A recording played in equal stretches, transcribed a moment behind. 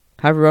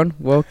Hi everyone,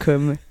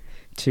 welcome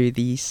to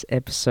this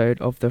episode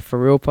of the For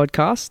Real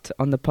podcast.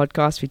 On the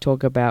podcast, we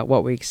talk about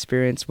what we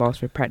experience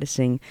whilst we're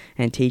practicing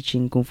and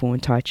teaching Kung Fu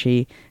and Tai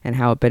Chi and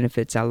how it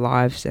benefits our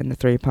lives and the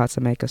three parts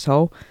that make us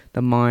whole,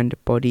 the mind,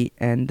 body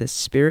and the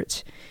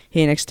spirit.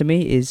 Here next to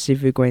me is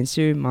Sifu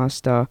Guansu,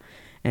 master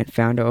and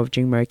founder of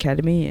Jingmo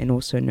Academy and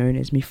also known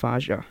as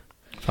Mifaja.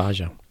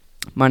 Faja.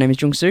 My name is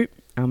Jungsu.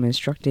 I'm an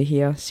instructor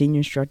here,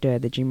 senior instructor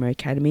at the Jingmo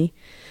Academy.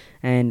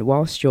 And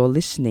whilst you're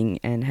listening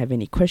and have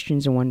any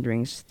questions or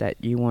wonderings that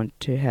you want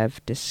to have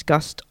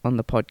discussed on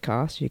the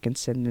podcast, you can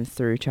send them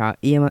through to our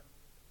email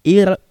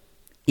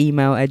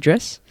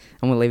address.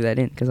 I'm going to leave that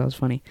in because that was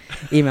funny.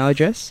 Email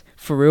address,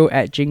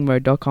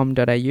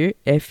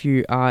 forreal@jingmo.com.au,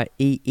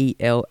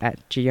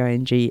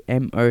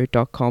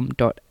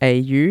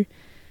 FUREL@GINGMO.com.au.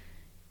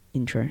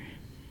 Intro.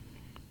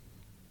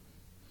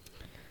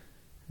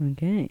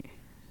 Okay.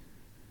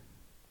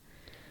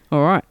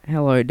 All right.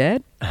 Hello,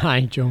 Dad.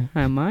 Hi, John.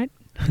 Hi, mate.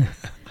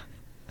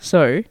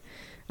 So,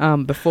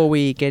 before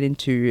we get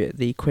into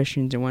the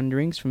questions and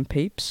wonderings from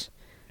peeps,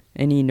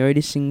 any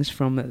noticings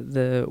from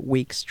the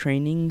week's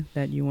training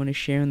that you want to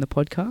share on the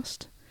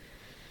podcast?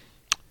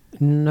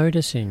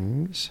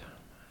 Noticings.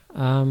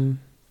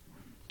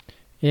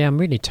 Yeah, I'm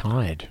really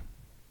tired.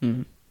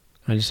 Mm.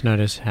 I just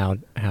noticed how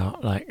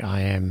like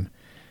I am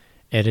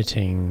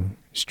editing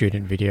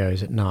student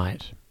videos at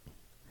night,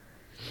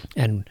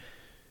 and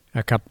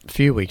a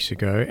few weeks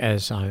ago,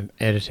 as I'm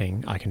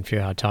editing, I can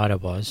feel how tired I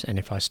was, and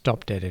if I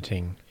stopped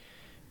editing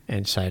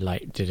and say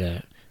like did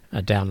a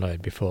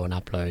download before an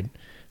upload,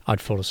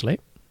 I'd fall asleep.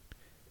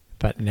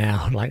 But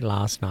now, like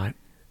last night,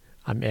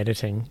 I'm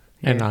editing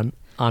and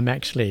I'm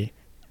actually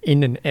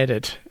in an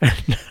edit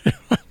and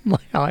my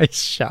eyes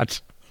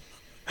shut.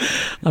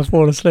 I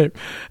fall asleep,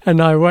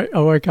 and I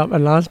woke up,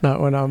 and last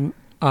night when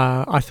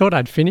I thought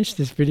I'd finished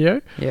this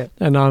video,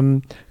 and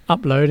I'm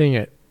uploading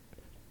it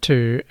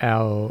to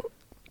our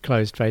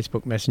closed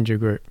Facebook Messenger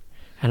group,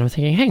 and I'm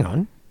thinking, hang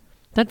on,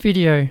 that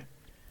video,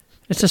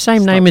 it's the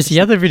same name as the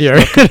other video.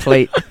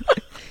 Complete.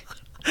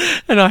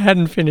 And I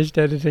hadn't finished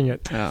editing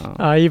it. Oh.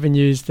 I even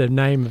used the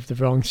name of the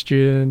wrong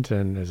student,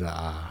 and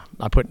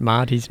I put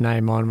Marty's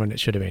name on when it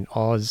should have been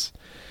Oz.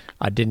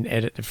 I didn't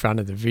edit the front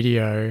of the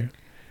video.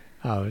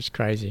 Oh, it was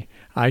crazy.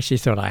 I actually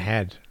thought I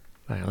had.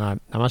 I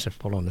must have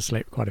fallen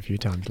asleep quite a few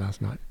times last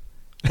night.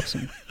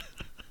 Awesome.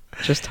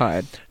 Just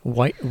tired.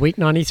 Week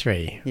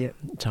 93. Yeah.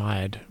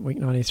 Tired. Week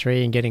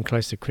 93 and getting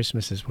close to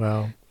Christmas as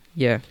well.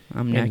 Yeah,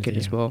 I'm knackered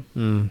as well.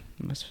 Yeah.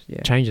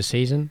 Change of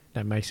season,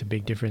 that makes a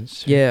big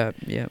difference. Yeah.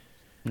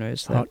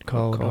 Notice that. Hot,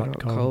 cold.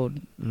 Cold,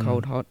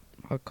 hot,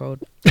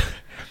 cold.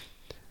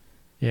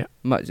 Yeah.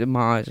 My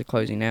eyes are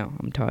closing now.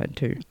 I'm tired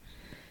too.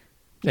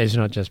 It's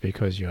not just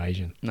because you're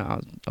Asian. No,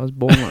 I was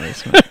born like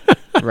this, man.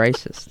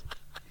 Racist.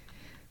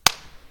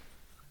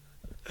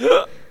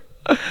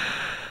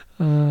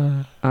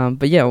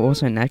 But yeah,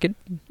 also knackered.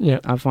 Yeah.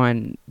 I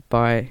find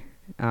by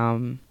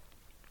the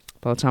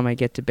time I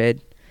get to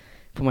bed,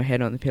 put my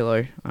head on the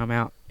pillow, I'm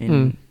out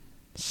in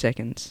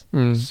seconds.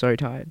 So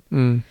tired.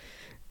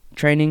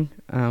 Training,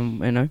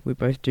 we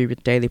both do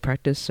with daily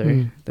practice,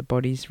 so the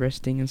body's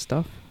resting and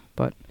stuff.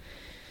 But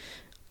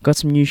got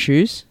some new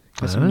shoes.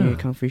 Got some new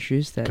Kung Fu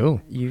shoes that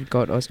you've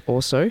got us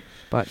also.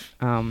 But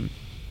well,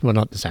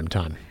 not at the same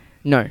time.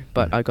 No,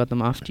 but I got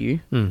them after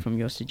you from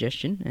your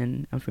suggestion,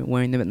 and I've been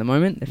wearing them at the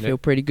moment. They feel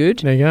pretty good.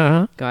 There you go,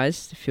 huh?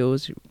 Guys, it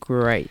feels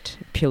great.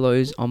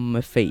 Pillows on my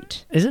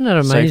feet. Isn't that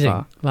amazing? So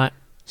far. Like,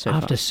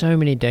 after so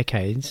many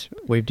decades,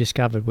 we've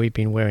discovered we've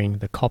been wearing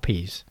the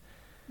copies.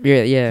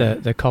 Yeah.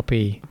 The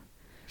copy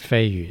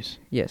Feiyus.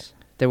 Yes.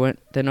 They're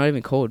not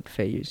even called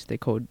Feiyus. They're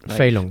called like,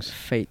 Feilungs.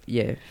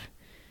 Yeah.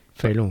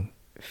 Feilung.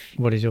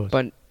 What is yours?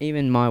 But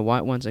even my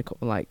white ones are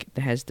called, like, it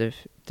has the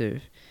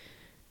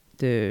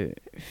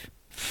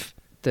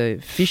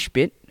fish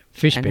bit,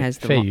 and has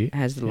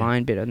the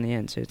line bit on the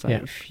end, so it's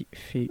like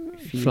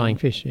flying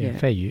fish. Yeah,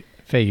 Feiyu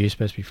is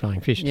supposed to be flying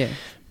fish. Yeah,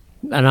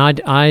 and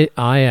I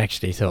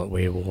actually thought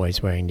we were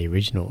always wearing the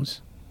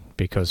originals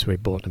because we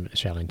bought them at the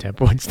Shaolin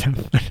Temple and stuff.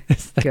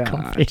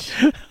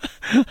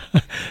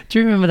 Do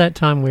you remember that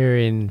time we were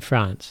in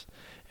France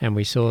and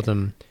we saw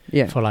them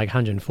for like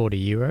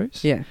 140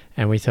 euros? Yeah,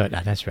 and we thought,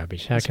 that's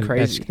rubbish. That's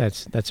crazy.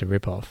 That's a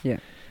rip-off. Yeah,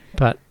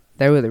 but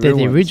they're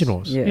the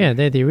originals. Yeah,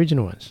 they're the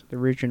original ones. The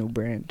original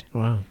brand.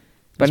 Wow.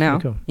 But now,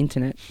 cool.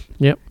 Internet.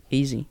 Yep.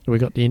 Easy. We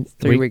got the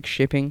 3 week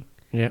shipping.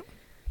 Yep.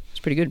 It's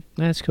pretty good.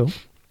 That's cool.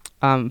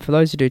 For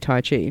those who do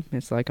Tai Chi,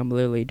 it's like I'm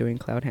literally doing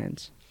cloud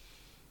hands.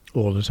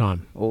 All the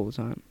time? All the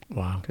time.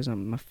 Wow. Because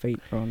my feet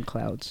are on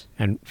clouds.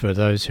 And for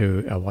those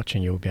who are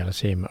watching, you'll be able to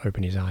see him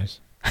open his eyes.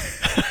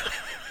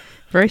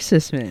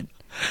 Racist, man.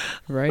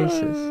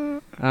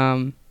 Racist.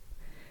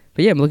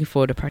 But yeah, I'm looking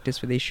forward to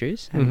practice with these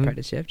shoes. Haven't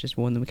practiced yet, I've just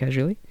worn them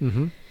casually.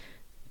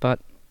 But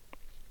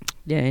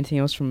yeah, anything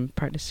else from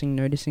practicing,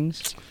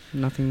 noticings?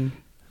 Nothing?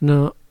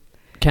 No.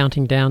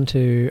 Counting down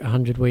to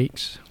 100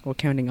 weeks. Or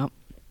counting up?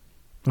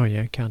 Oh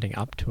yeah, counting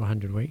up to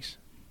 100 weeks.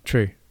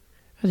 True.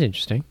 That's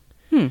interesting.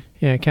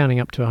 Yeah, counting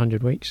up to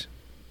 100 weeks.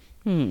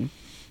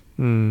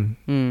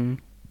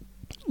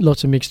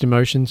 Lots of mixed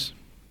emotions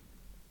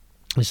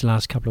this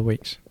last couple of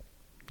weeks.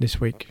 This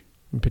week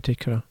in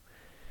particular.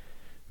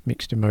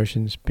 Mixed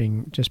emotions,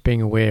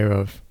 being aware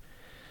of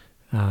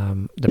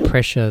the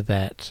pressure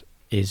that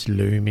is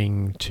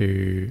looming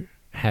to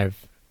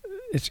have.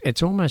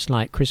 It's almost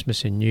like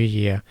Christmas and New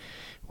Year.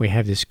 We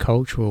have this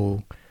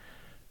cultural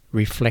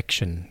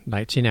reflection.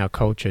 Like it's in our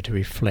culture to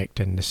reflect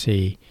and to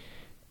see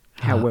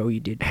how well you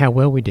did. How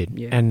well we did.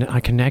 Yeah. And I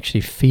can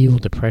actually feel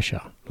the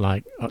pressure,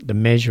 like the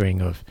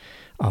measuring of,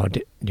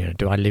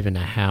 do I live in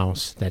a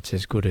house that's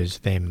as good as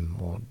them,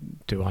 or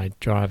do I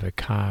drive a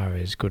car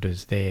as good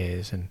as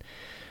theirs, and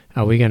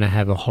are we going to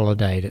have a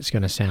holiday that's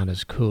going to sound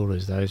as cool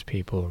as those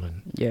people,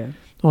 and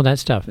all that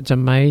stuff. It's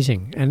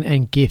amazing.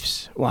 And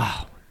gifts.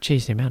 Wow.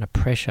 Geez, the amount of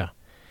pressure.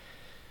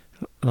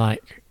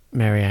 Like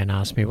Marianne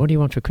asked me, what do you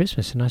want for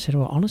Christmas? And I said,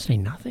 well, honestly,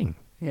 nothing.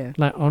 Yeah.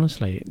 Like,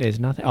 honestly, there's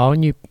nothing. Oh, a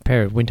new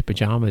pair of winter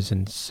pajamas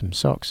and some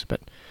socks,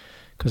 but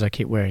because I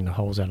keep wearing the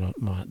holes out of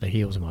the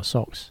heels of my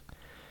socks.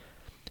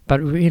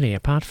 But really,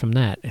 apart from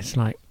that, it's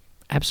like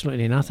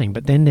absolutely nothing.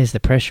 But then there's the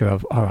pressure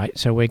of, all right,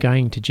 so we're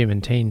going to Jim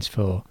and Teens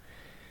for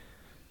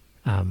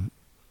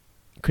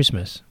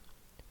Christmas.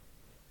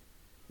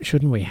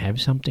 Shouldn't we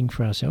have something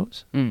for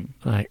ourselves?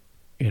 Like,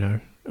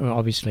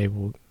 obviously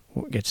we'll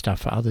get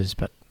stuff for others,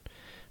 but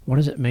what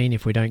does it mean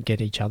if we don't get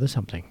each other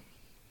something?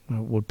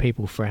 Would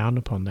people frown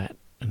upon that?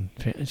 And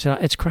so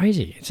it's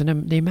crazy.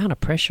 The amount of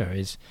pressure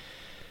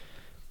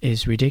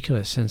is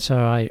ridiculous. And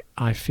so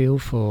I feel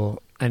for,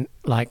 and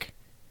like,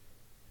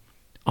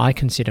 I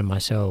consider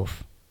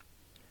myself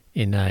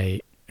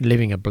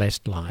living a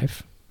blessed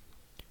life.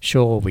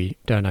 Sure, we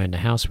don't own the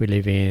house we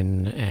live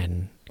in,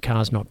 and the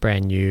car's not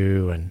brand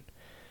new, and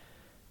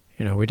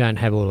we don't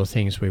have all the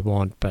things we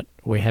want, but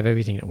we have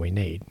everything that we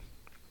need.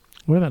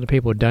 What about the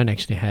people who don't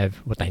actually have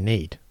what they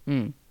need?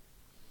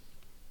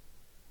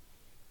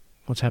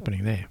 What's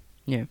happening there?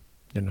 Yeah.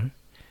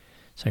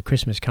 So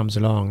Christmas comes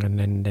along, and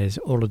then there's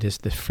all of this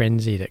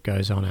frenzy that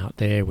goes on out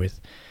there with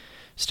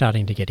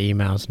starting to get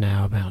emails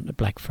now about the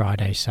Black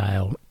Friday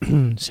sale.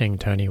 Seeing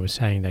Tony was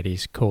saying that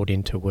he's called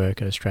into work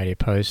at Australia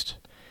Post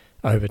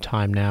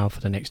overtime now for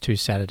the next 2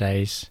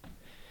 Saturdays.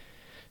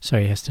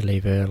 So he has to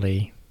leave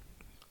early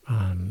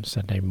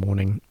Saturday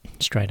morning,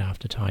 straight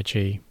after Tai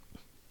Chi,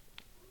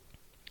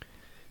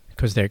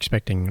 because they're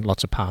expecting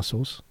lots of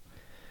parcels.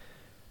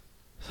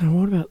 So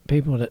what about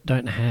people that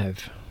don't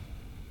have?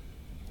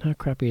 How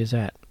crappy is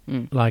that?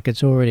 Like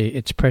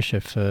it's pressure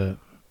for,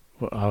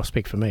 well, I'll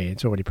speak for me,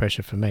 it's already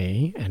pressure for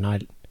me, and I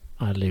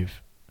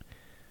live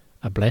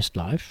a blessed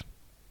life.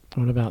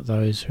 What about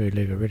those who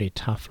live a really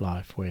tough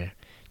life where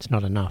it's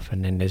not enough,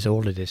 and then there's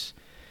all of this,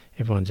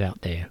 everyone's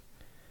out there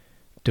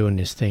doing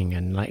this thing,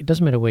 and like it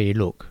doesn't matter where you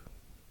look,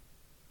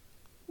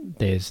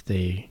 there's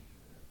the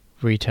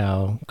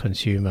retail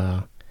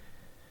consumer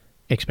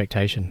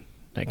expectation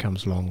that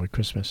comes along with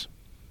Christmas.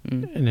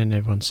 And then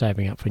everyone's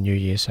saving up for New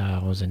Year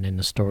sales, and then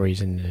the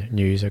stories in the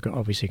news are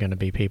obviously going to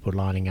be people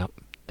lining up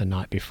the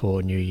night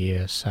before New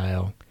Year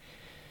sale.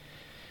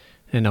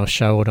 And they'll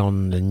show it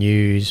on the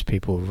news,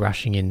 people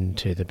rushing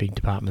into the big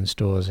department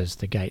stores as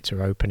the gates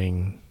are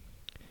opening.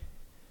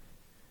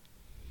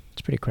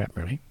 It's pretty crap,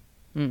 really.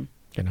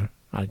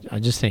 I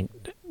just think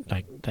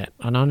like that,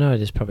 and I know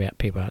there's probably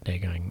people out there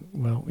going,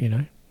 well,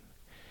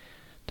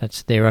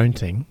 that's their own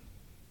thing.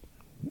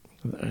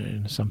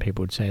 And some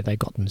people would say they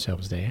got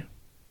themselves there,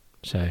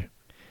 so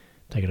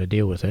they got to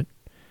deal with it.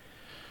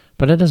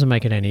 But it doesn't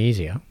make it any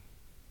easier.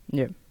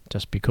 Yeah.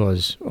 Just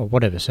because, or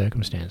whatever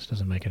circumstance,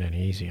 doesn't make it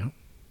any easier.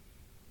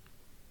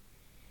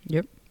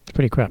 Yep. It's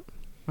pretty crap.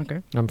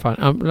 Okay. I'm fine.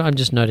 I'm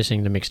just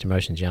noticing the mixed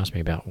emotions. You asked me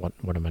about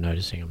what am I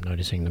noticing? I'm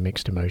noticing the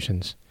mixed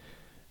emotions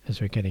as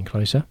we're getting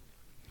closer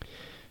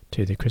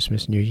to the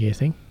Christmas New Year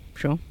thing.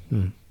 Sure.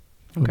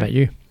 What about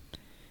you?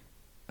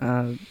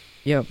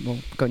 Yeah, well,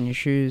 got new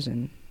shoes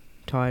and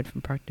tired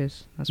from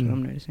practice. That's what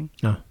I'm noticing.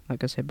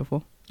 Like I said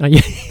before. Oh,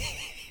 yeah.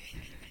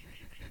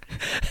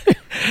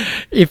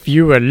 If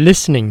you were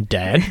listening,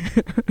 Dad,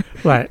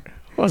 like,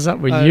 what's up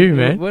with you,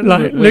 man?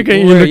 Look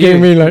at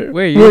me like,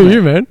 where are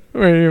you, man?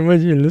 Where are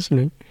you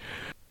listening?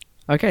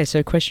 Okay,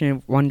 so question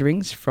of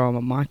wonderings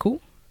from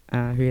Michael,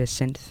 who has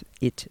sent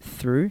it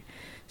through.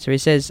 So he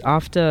says,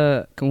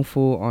 after Kung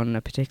Fu on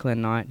a particular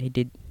night, he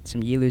did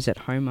some Yilus at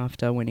home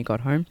after when he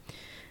got home,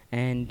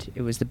 and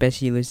it was the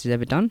best Yilus he's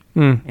ever done.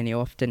 And he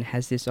often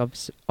has this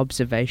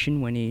observation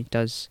when he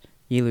does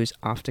Yilus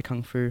after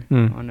Kung Fu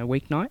on a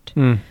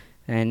weeknight.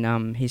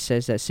 And he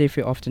says that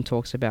Sifu often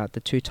talks about the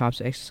two types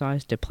of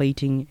exercise,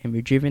 depleting and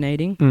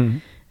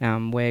rejuvenating,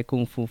 where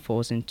Kung Fu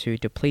falls into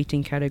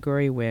depleting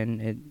category when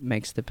it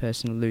makes the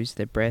person lose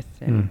their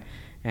breath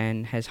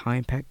and has high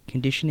impact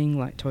conditioning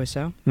like Toi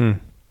Sao.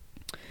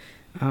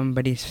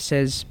 But he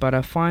says, but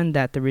I find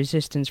that the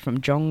resistance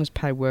from jongs,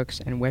 pad works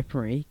and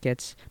weaponry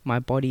gets my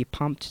body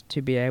pumped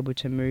to be able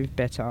to move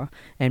better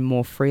and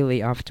more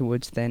freely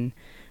afterwards than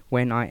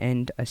when I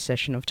end a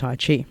session of Tai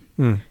Chi.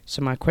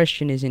 So my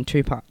question is in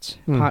two parts.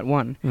 Part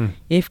one,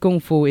 if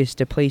Kung Fu is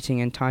depleting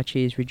and Tai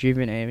Chi is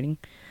rejuvenating,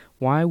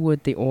 why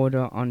would the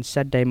order on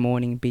Saturday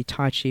morning be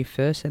Tai Chi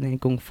first and then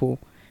Kung Fu?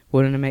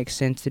 wouldn't it make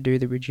sense to do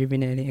the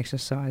rejuvenating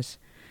exercise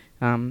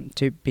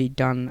to be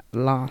done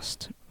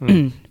last?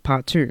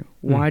 Part 2.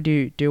 Why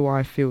do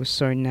I feel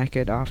so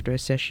knackered after a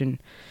session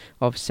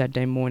of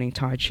Saturday morning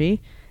Tai Chi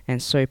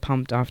and so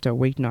pumped after a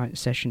weeknight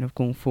session of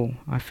Kung Fu?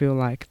 I feel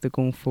like the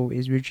Kung Fu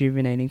is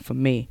rejuvenating for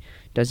me.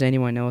 Does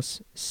anyone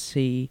else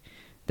feel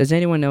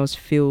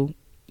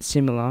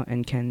similar,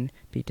 and can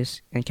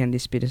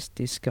this be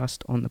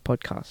discussed on the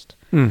podcast?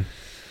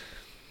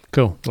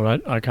 Cool. Well,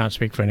 I can't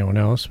speak for anyone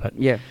else, but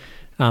yeah.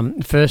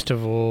 First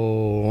of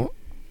all,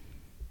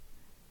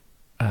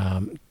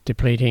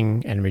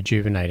 depleting and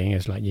rejuvenating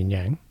is like yin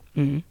yang,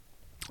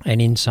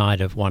 and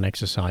inside of one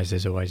exercise,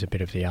 there's always a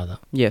bit of the other.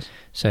 Yes.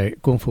 So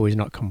Kung Fu is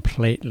not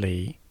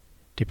completely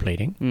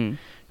depleting.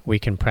 We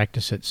can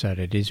practice it so that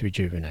it is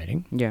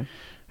rejuvenating. Yeah.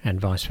 And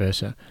vice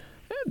versa.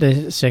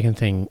 The second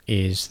thing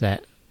is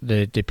that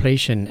the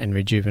depletion and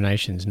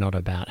rejuvenation is not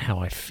about how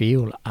I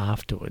feel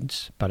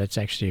afterwards, but it's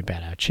actually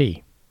about our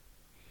chi.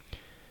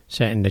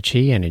 So, and the chi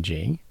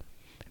energy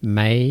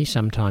may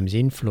sometimes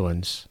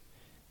influence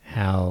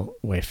how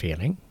we're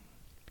feeling,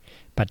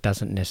 but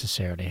doesn't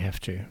necessarily have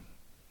to.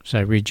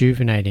 So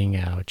rejuvenating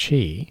our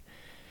chi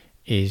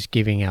is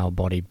giving our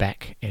body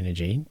back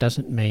energy.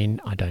 Doesn't mean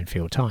I don't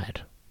feel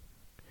tired.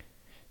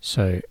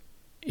 So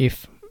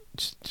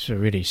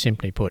really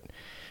simply put,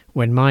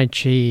 when my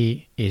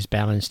chi is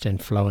balanced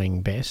and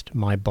flowing best,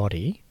 my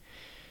body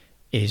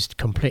is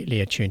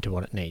completely attuned to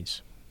what it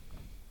needs.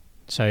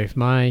 So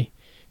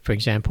for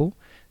example,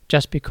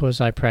 just because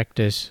I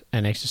practice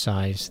an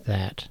exercise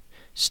that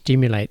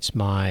stimulates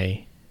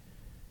my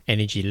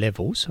energy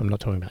levels, I'm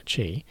not talking about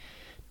chi,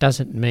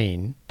 doesn't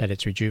mean that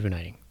it's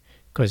rejuvenating.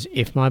 Because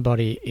if my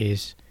body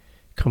is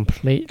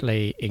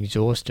completely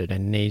exhausted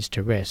and needs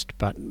to rest,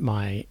 but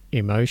my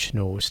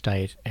emotional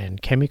state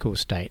and chemical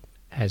state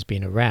has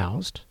been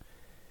aroused,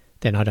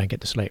 then I don't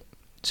get to sleep.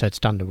 So it's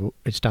done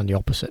the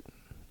opposite.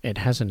 It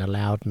hasn't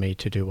allowed me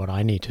to do what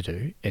I need to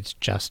do. It's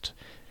just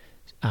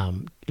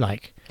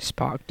like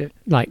sparked it,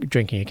 like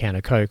drinking a can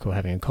of Coke or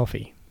having a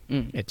coffee.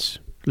 It's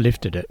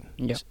lifted it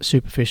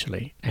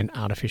superficially and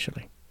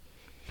artificially.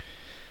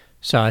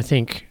 So I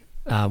think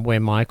where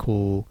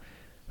Michael's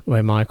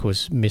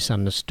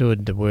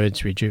misunderstood the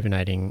words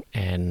rejuvenating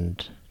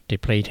and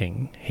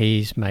depleting,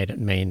 he's made it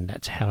mean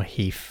that's how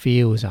he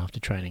feels after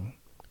training.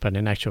 But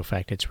in actual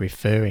fact, it's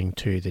referring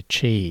to the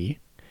chi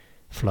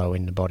flow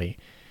in the body,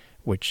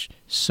 which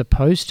is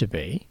supposed to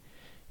be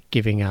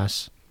giving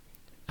us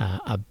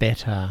a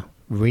better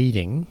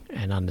reading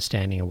and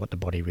understanding of what the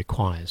body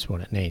requires,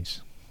 what it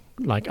needs.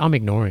 Like, I'm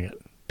ignoring it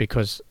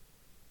because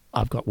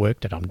I've got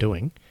work that I'm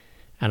doing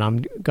and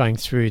I'm going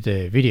through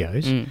the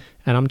videos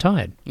and I'm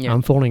tired. Yeah.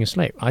 I'm falling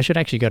asleep. I should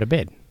actually go to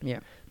bed. Yeah.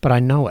 But I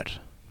know it.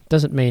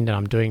 Doesn't mean that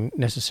I'm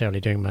necessarily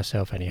doing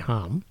myself any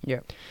harm. Yeah.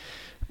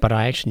 But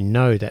I actually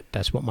know that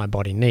that's what my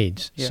body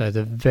needs. Yeah. So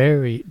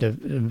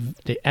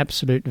the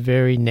absolute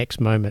very next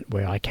moment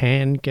where I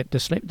can get to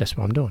sleep, that's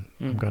what I'm doing.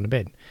 I'm going to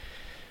bed.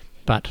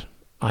 But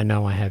I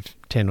know I have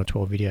 10 or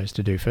 12 videos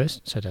to do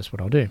first, so that's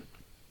what I'll do.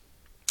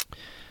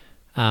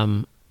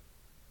 Now,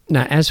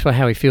 as for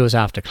how he feels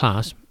after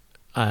class,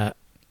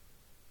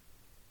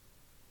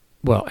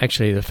 well,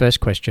 actually, the first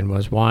question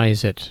was, why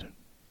is it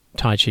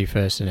Tai Chi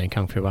first and then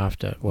Kung Fu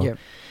after? Well,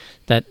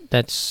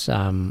 that's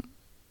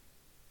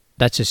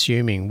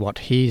assuming what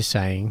he's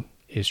saying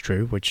is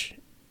true, which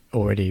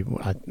already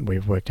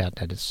we've worked out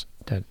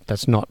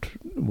that's not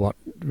what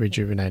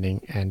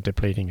rejuvenating and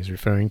depleting is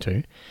referring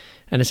to.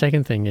 And the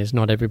second thing is,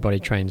 not everybody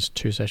trains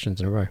 2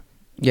 sessions in a row.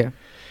 Yeah.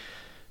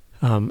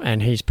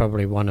 And he's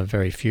probably one of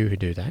very few who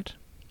do that.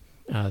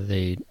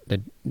 The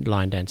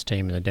line dance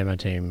team and the demo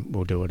team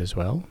will do it as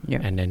well.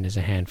 Yeah. And then there's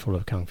a handful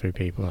of Kung Fu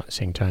people, like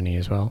Sing Tony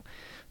as well,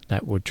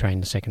 that would train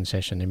the second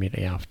session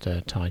immediately after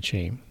Tai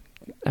Chi.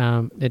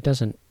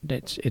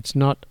 It's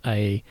not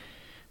a,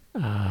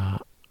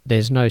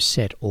 there's no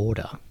set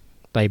order.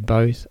 They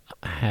both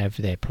have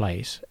their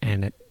place,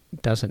 and it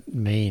doesn't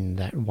mean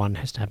that one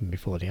has to happen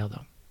before the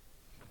other.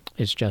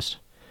 It's just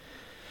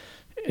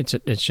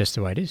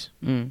the way it is.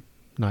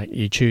 Like,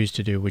 you choose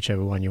to do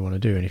whichever one you want to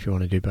do, and if you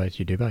want to do both,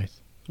 you do both.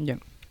 Yeah.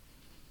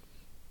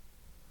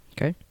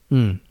 Okay.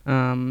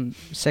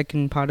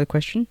 Second part of the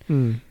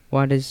question.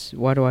 Why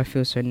do I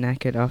feel so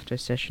knackered after a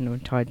session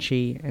of Tai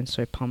Chi and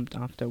so pumped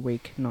after a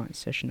weeknight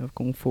session of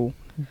Kung Fu?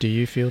 Do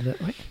you feel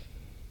that way?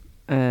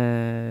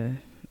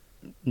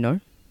 No.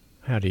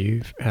 How do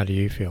you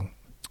feel?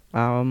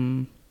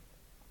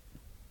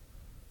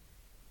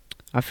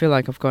 I feel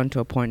like I've gotten to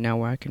a point now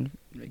where I can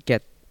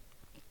get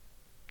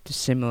the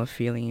similar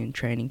feeling in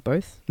training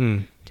both,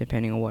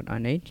 depending on what I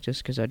need,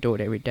 just because I do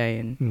it every day,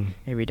 and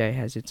every day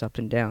has its ups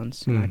and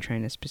downs, and I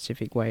train a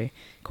specific way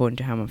according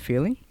to how I'm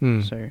feeling.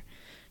 So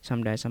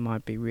some days I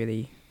might be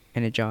really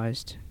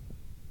energized,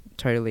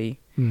 totally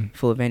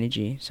full of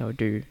energy, so I'll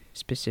do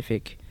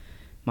specific,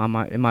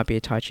 it might be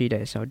a Tai Chi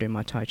day, so I'll do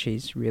my Tai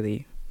Chis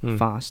really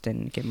fast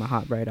and get my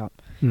heart rate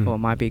up. Or it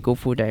might be a Kung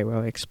Fu day where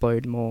I'll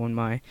explode more on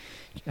my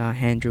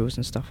hand drills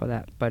and stuff like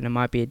that. But it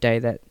might be a day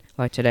that,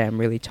 like today, I'm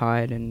really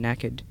tired and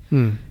knackered.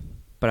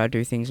 but I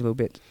do things a little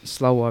bit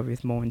slower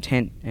with more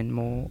intent and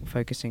more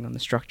focusing on the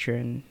structure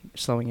and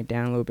slowing it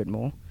down a little bit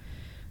more.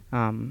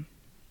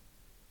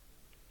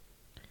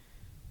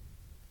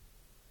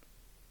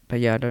 But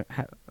yeah,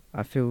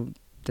 I feel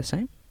the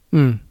same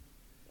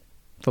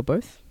for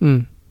both.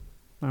 I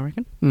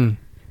reckon.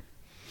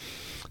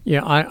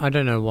 Yeah, I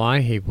don't know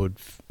why he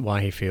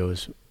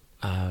feels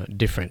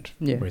different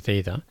with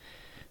either.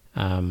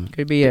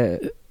 Could be a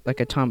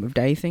time of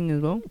day thing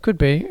as well. Could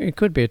be. It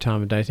could be a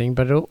time of day thing,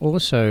 but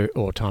also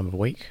or time of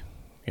week.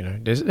 You know,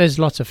 there's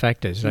lots of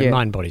factors. Like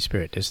mind, body,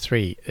 spirit. There's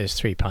three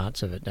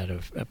parts of it that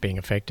are being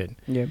affected.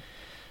 Yeah.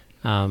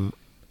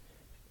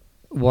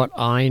 What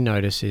I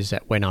notice is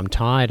that when I'm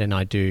tired and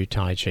I do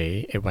Tai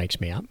Chi, it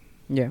wakes me up.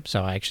 Yeah.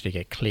 So I actually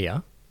get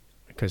clear,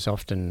 because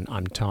often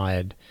I'm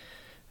tired.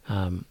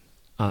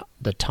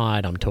 The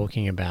tired I'm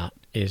talking about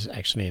is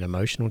actually an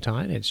emotional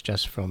tired. It's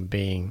just from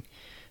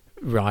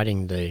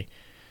riding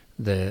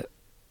the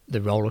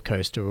roller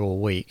coaster all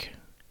week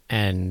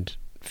and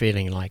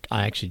feeling like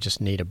I actually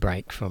just need a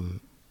break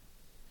from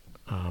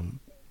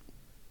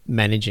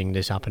managing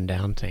this up and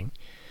down thing.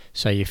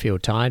 So you feel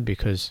tired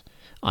because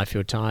I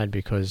feel tired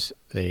because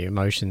the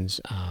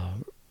emotions are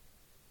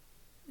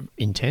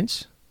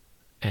intense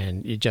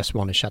and you just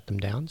want to shut them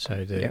down.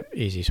 So the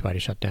easiest way to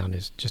shut down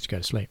is just to go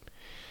to sleep.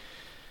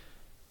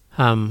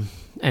 And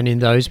in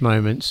those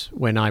moments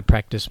when I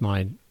practice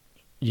my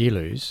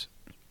Yilus,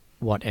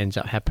 what ends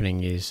up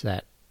happening is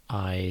that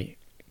I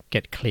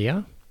get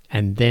clear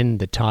and then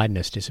the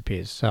tiredness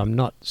disappears. So I'm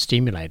not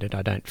stimulated.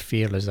 I don't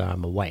feel as though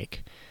I'm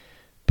awake.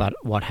 But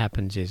what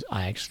happens is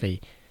I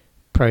actually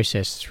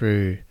process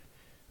through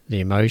the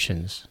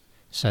emotions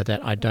so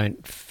that I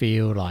don't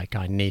feel like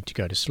I need to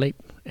go to sleep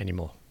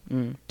anymore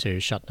to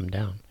shut them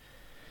down.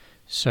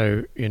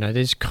 So, you know,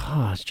 there's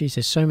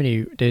so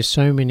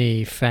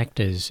many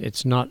factors.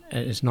 It's not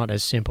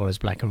as simple as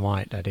black and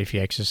white, that if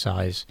you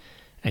exercise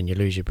and you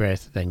lose your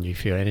breath, then you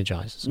feel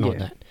energized. It's not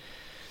that.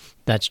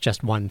 That's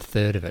just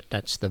 1/3 of it.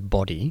 That's the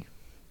body.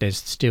 There's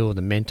still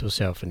the mental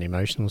self and the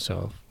emotional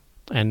self,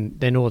 and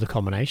then all the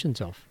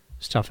combinations of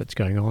stuff that's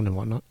going on and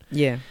whatnot.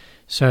 Yeah.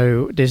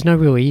 So there's no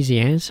real easy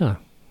answer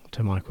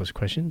to Michael's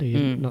question. Do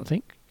you not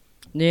think?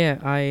 Yeah,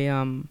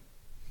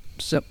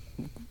 so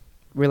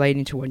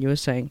relating to what you were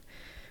saying,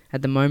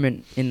 at the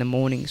moment in the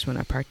mornings when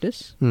I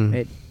practice,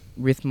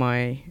 with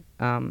my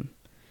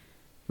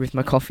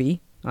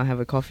coffee, I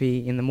have a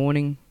coffee in the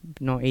morning,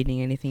 not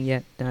eating anything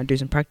yet. Then I do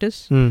some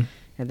practice, and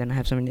then I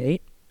have something to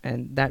eat,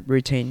 and that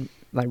routine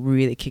like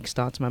really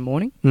kickstarts my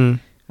morning.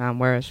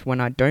 Whereas when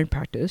I don't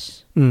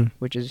practice,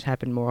 which has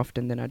happened more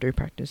often than I do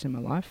practice in my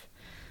life,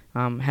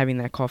 having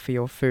that coffee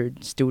or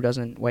food still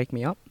doesn't wake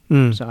me up.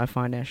 So I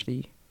find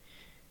actually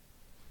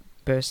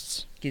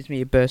gives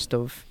me a burst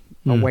of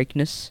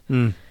awakeness,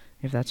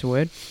 if that's a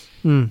word.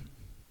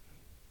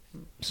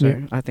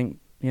 So I think,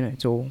 you know,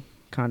 it's all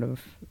kind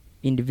of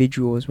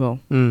individual as well,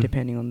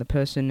 depending on the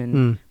person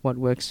and what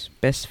works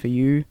best for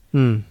you,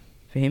 for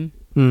him.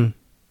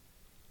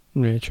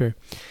 Yeah, true.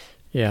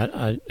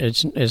 Yeah,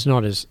 it's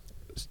not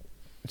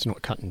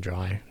cut and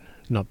dry,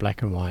 not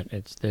black and white.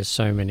 There's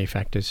so many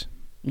factors.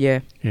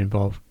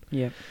 Involved.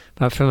 Yeah.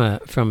 But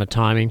from a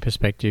timing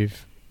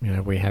perspective, you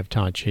know, we have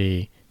Tai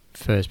Chi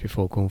first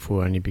before Kung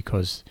Fu only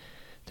because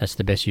that's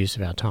the best use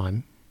of our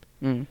time.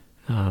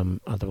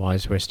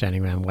 Otherwise, we're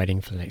standing around waiting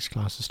for the next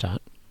class to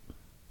start.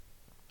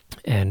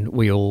 And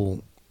we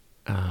all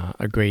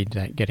agreed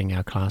that getting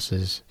our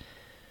classes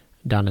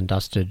done and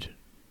dusted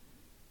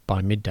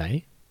by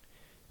midday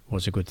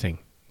was a good thing,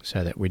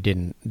 so that we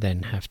didn't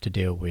then have to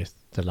deal with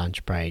the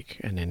lunch break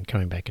and then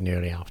coming back in the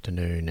early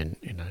afternoon and,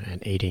 you know,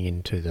 and eating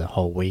into the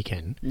whole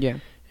weekend. Yeah.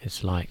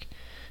 It's like,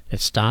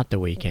 let's start the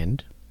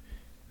weekend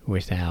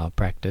with our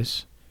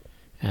practice,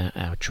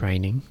 our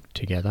training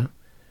together,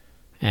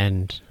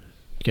 and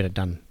get it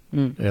done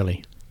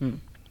early.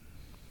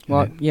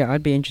 Well, yeah,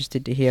 I'd be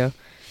interested to hear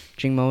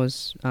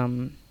Jingmo's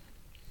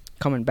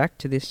comment back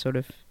to this sort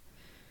of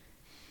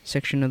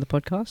section of the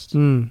podcast.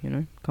 You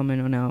know,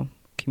 comment on our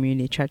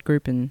community chat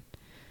group and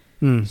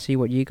see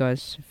what you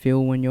guys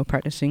feel when you're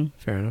practicing.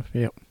 Fair enough,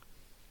 yep.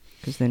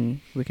 Because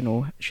then we can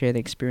all share the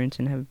experience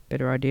and have a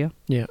better idea.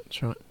 Yeah,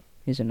 that's right.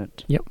 Isn't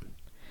it? Yep.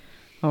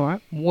 All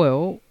right.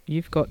 Well,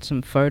 you've got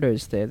some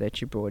photos there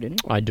that you brought in.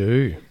 I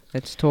do.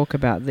 Let's talk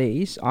about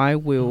these. I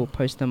will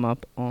post them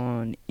up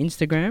on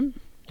Instagram.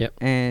 Yep.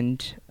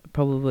 And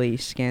probably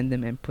scan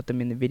them and put them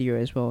in the video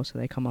as well, so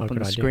they come up on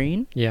the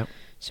screen. Yeah.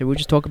 So we'll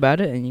just talk about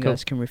it, and you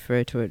guys can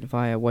refer to it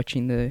via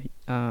watching the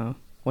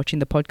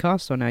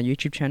podcast on our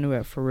YouTube channel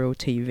at For Real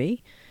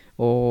TV,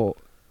 or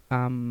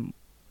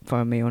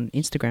follow me on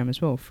Instagram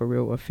as well, For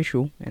Real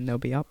Official, and they'll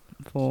be up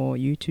for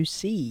you to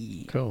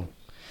see. Cool.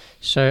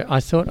 So I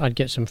thought I'd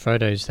get some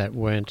photos that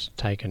weren't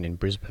taken in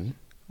Brisbane.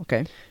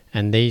 Okay.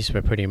 And these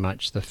were pretty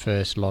much the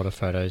first lot of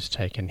photos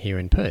taken here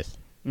in Perth.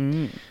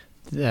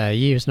 The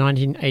year was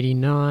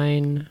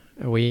 1989.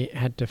 We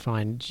had to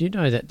find... Do you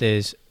know that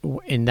there's...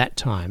 In that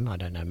time, I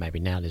don't know, maybe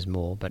now there's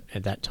more, but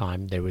at that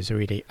time there was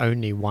really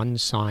only one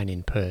sign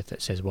in Perth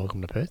that says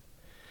 "Welcome to Perth."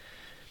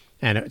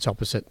 And it's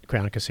opposite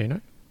Crown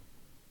Casino.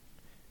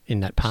 in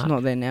that park. It's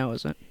not there now,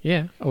 is it?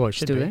 Yeah. Oh, it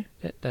should Still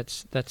be.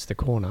 That's the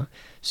corner.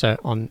 So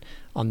on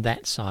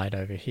that side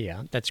over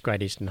here, that's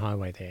Great Eastern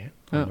Highway there.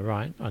 On the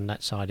right, on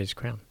that side is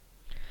Crown.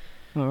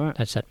 All right.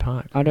 That's that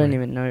park. I don't right.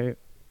 even know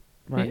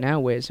now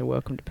where's the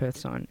Welcome to Perth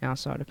sign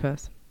outside of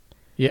Perth.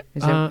 Yeah.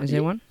 Is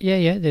there one?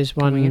 Yeah. There's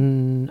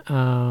Coming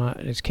one.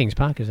 It's Kings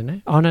Park, isn't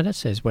it? Oh no, that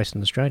says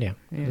Western Australia.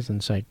 Yeah. It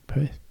doesn't say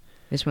Perth.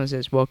 This one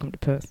says Welcome to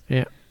Perth.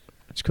 Yeah.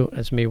 That's cool.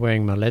 That's me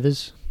wearing my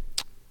leathers.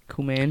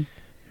 Cool, man.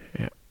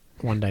 Yeah.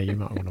 One day you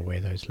might want to wear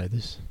those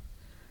leathers.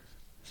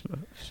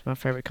 It's my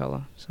favourite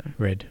colour. So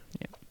Red.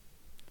 Yeah.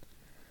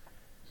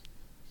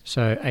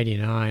 So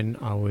 89,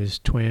 I was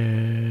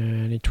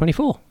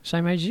 24,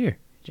 same age as you.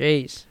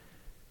 Jeez.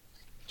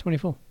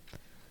 24.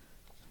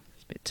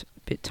 It's a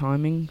bit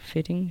timing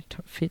fitting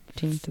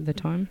to the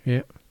time.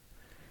 Yeah.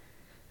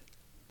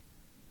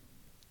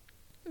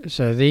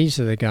 So these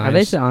are the guys. Are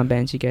these the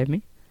armbands you gave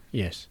me?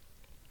 Yes.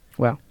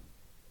 Wow.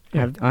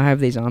 Yeah. I have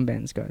these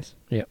armbands, guys.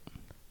 Yep.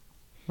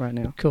 Right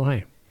now. Cool,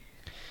 hey.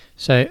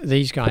 So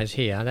these guys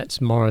here,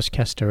 that's Morris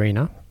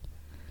Castorina.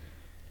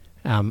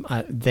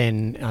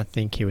 Then I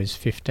think he was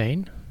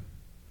 15.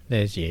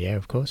 There's yeah,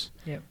 of course.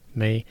 Yep.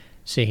 Me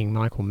seeing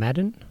Michael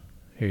Madden,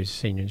 who's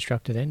senior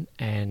instructor then,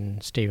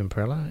 and Stephen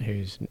Perella,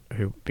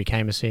 who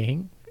became a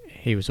seeing.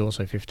 He was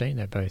also 15.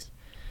 They're both.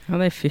 Are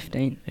they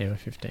 15? They were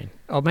 15.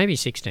 Oh, maybe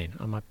 16.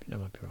 I might be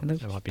wrong.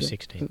 They might be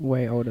 16.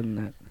 Way older than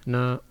that.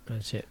 No,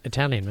 that's it.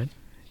 Italian, man.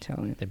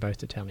 Italian. They're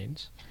both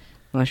Italians.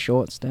 Nice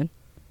shorts, Dad.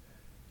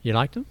 You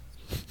like them?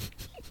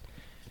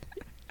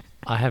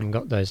 I haven't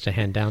got those to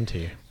hand down to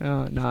you.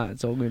 Oh, no,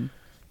 it's all good.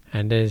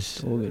 And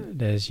there's all good.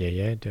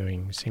 yeah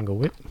doing single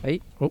whip.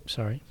 Hey. Oh,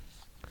 sorry.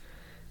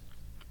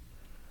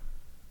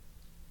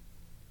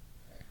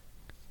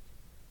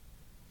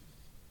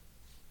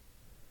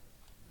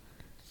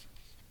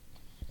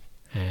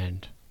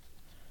 And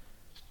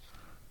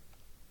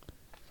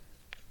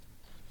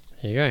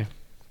there you go.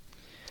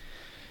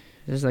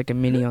 There's like a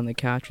mini on the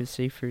couch with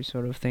see-through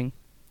sort of thing.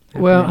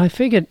 Well, happening. I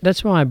figured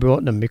that's why I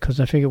brought them, because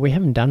I figured we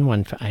haven't done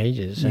one for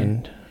ages,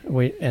 and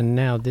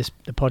now the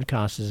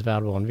podcast is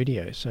available on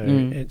video, so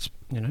it's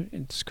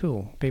it's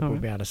cool. People will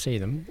be able to see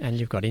them, and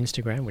you've got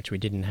Instagram, which we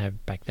didn't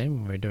have back then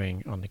when we were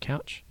doing on the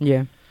couch.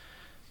 Yeah.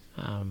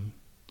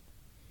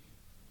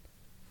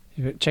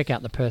 Check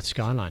out the Perth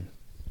skyline.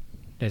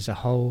 There's a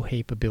whole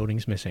heap of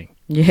buildings missing.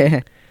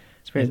 Yeah.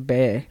 It's very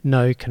bare.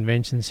 No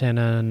convention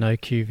centre, no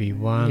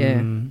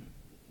QV1,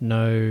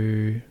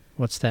 no...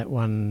 What's that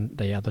one?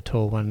 The other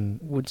tall one?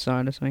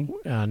 Woodside or something?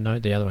 No,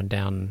 the other one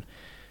down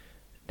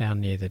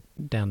near the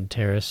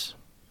terrace.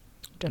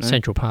 Don't know.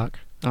 Central Park.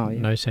 Oh, yeah.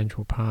 No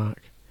Central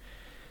Park.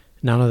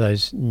 None of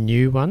those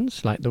new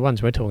ones, like the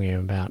ones we're talking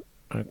about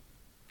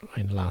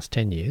in the last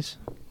 10 years.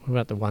 What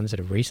about the ones that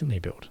have recently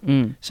built?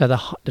 So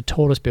the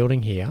tallest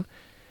building here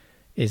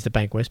is the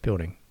Bank West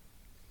building.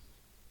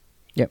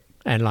 Yep.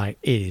 And like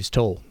it is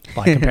tall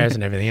by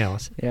comparison to everything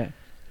else. Yeah.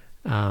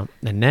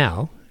 And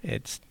now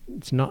it's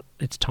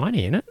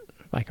tiny, isn't it,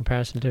 by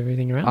comparison to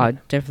everything around?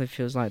 It definitely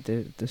feels like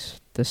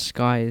the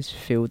sky is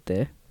filled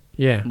there.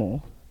 Yeah.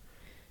 More.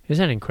 Is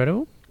that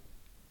incredible?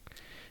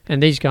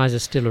 And these guys are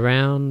still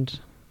around.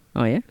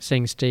 Oh, yeah?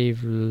 Seeing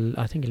Steve,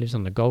 I think he lives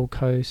on the Gold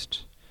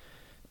Coast,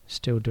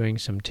 still doing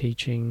some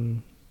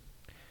teaching.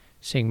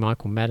 Seeing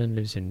Michael Madden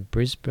lives in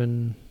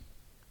Brisbane.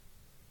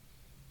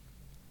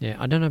 Yeah,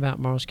 I don't know about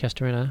Morris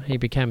Castorina. He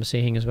became a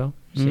seeing as well.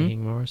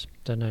 Seeing Morris.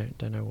 Don't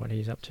know what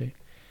he's up to.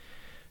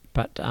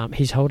 But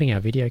he's holding our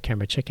video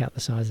camera. Check out the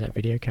size of that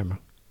video camera.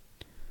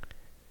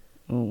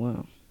 Oh,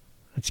 wow.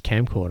 That's a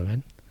camcorder,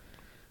 man.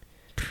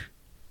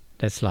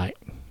 That's like,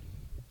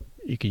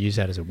 you could use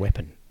that as a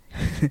weapon.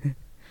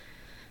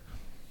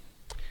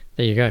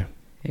 There you go.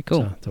 Yeah, cool.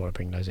 So I thought I'd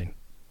bring those in.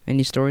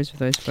 Any stories with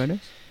those photos?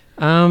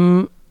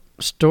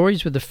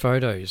 Stories with the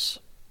photos.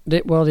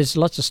 There's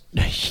lots of...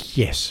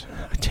 Yes.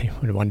 I'll tell you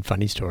one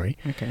funny story.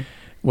 Okay.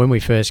 When we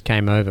first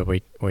came over,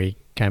 we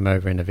came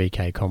over in a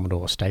VK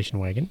Commodore station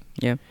wagon.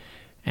 Yeah.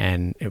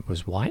 And it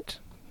was white.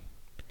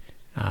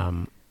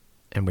 And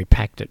we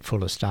packed it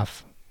full of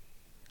stuff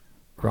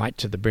right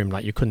to the brim,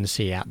 like you couldn't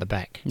see out the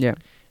back. Yeah.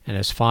 And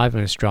there's 5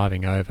 of us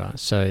driving over.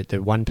 So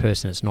the one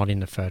person that's not in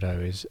the photo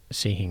is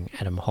seeing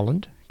Adam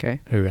Holland.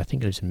 Okay. Who I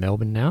think lives in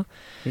Melbourne now.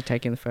 You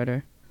taking the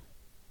photo?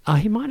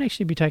 He might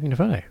actually be taking the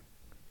photo.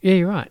 Yeah,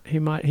 you're right. He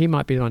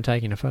might be the one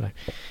taking the photo.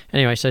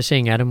 Anyway, so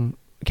seeing Adam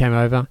came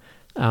over.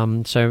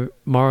 So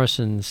Morris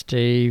and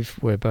Steve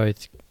were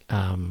both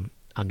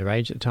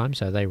underage at the time,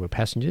 so they were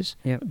passengers.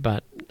 Yeah.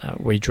 But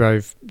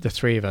the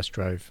 3 of us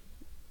drove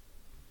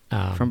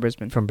from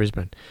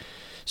Brisbane.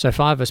 So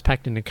 5 of us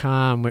packed in the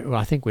car, and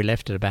I think we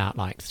left at about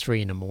like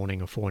 3 in the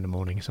morning or 4 in the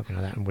morning or something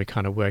like that, and we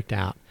kind of worked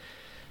out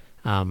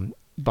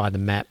by the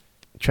map,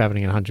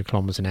 travelling at 100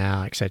 kilometres an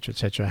hour,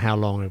 etc., how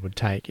long it would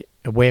take,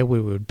 where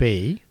we would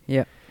be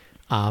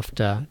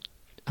after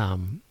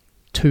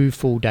 2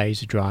 full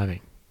days of driving,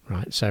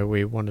 right? So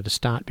we wanted to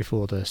start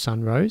before the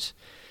sun rose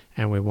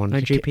and we wanted No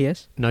to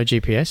GPS? no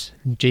GPS.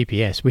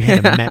 GPS. We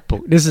had a map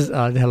book. This is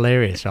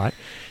hilarious, right?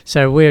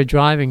 So we're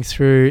driving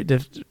through.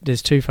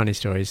 There's two funny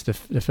stories. The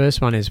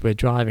first one is we're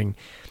driving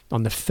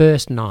on the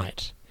first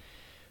night.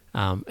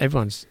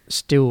 Everyone's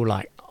still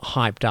like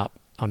hyped up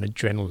on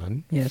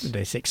adrenaline. Yes.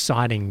 This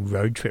exciting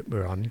road trip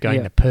we're on, going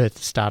Yeah. to Perth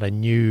to start a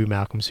new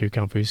Malcolm Sue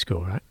Kung Fu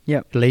school, right?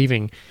 Yep.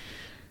 Leaving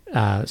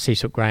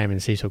Seasook Graham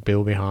and Seasook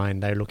Bill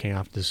behind. They're looking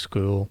after the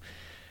school.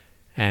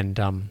 And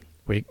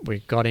we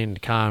got in the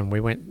car and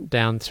we went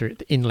down through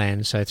the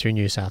inland, so through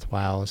New South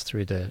Wales,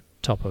 through the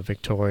top of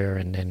Victoria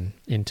and then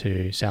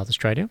into South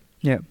Australia.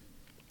 Yep.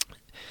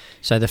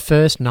 So the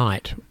first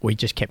night we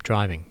just kept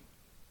driving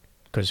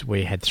because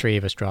we had three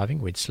of us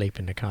driving. We'd sleep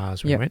in the car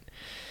as we Yep. went.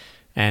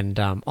 And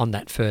on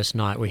that first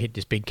night we hit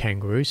this big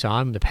kangaroo. So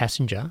I'm the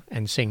passenger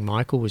and seeing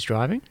Michael was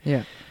driving.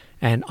 Yeah.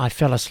 And I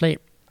fell asleep.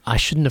 I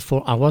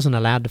wasn't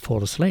allowed to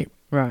fall asleep.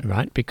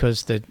 Right,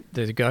 because the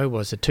go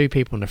was the two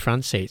people in the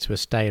front seats were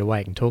stay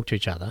awake and talk to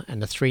each other,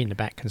 and the three in the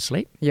back can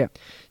sleep. Yeah.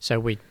 So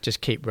we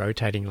just keep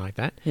rotating like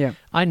that. Yeah.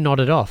 I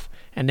nodded off,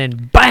 and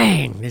then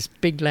bang! This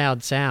big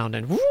loud sound,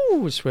 and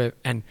whoo!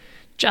 And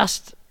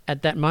just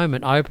at that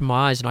moment, I opened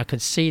my eyes and I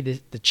could see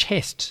the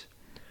chest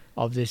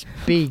of this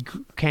big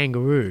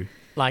kangaroo,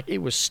 like it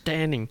was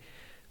standing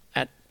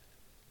at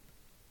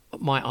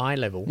my eye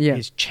level. Yeah.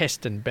 His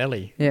chest and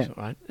belly. Yeah.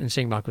 Right, and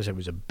seeing Michael said it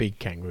was a big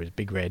kangaroo, it was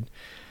big red.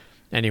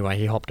 Anyway,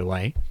 he hopped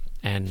away,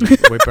 and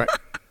we broke.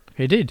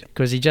 He did,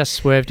 because he just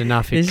swerved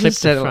enough. He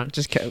clipped the front.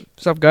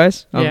 Stop,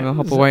 guys. I'm Yeah, going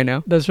to hop away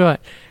now. That's right.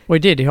 We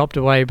did. He hopped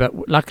away,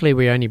 but luckily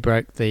we only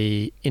broke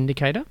the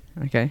indicator.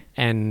 Okay.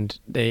 And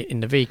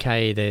in the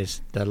VK,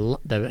 there's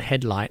the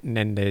headlight, and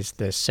then there's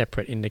the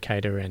separate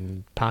indicator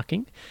and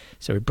parking.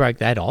 So we broke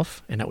that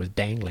off, and it was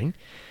dangling.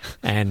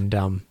 And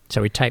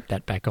so we taped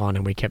that back on,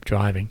 and we kept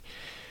driving.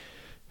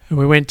 And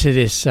we went to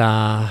this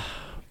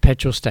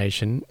petrol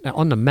station. Now,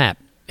 on the map,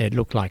 it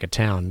looked like a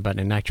town, but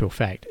in actual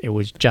fact, it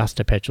was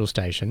just a petrol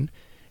station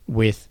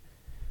with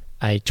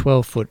a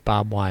 12-foot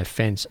barbed wire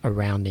fence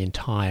around the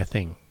entire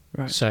thing.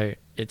 Right. So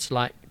it's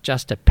like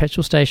just a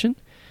petrol station,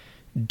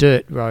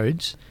 dirt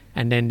roads,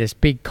 and then this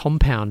big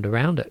compound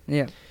around it.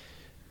 Yeah.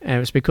 And it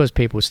was because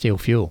people steal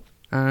fuel,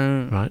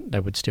 right?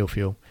 They would steal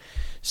fuel.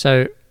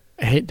 So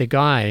the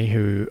guy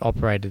who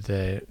operated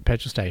the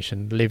petrol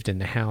station lived in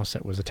the house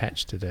that was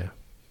attached to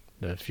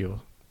the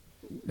fuel,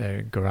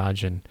 the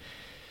garage, and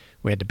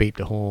we had to beep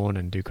the horn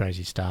and do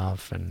crazy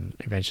stuff, and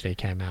eventually he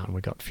came out and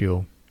we got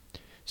fuel.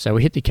 So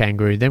we hit the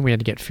kangaroo, then we had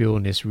to get fuel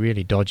in this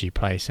really dodgy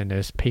place, and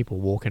there's people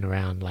walking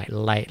around like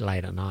late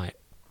at night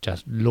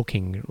just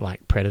looking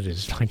like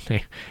predators, like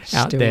they're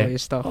out Steal there all your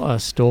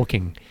stuff.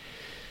 stalking.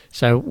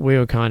 So we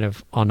were kind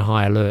of on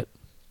high alert,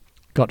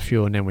 got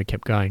fuel, and then we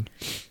kept going.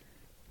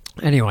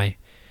 Anyway,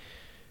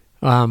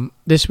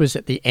 this was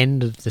at the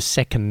end of the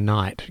second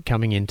night,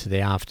 coming into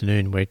the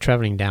afternoon. We're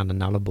travelling down to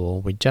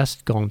Nullarbor. We'd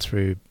just gone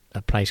through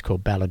a place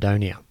called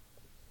Balladonia.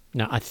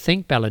 Now, I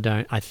think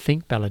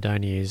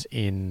Balladonia is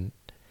in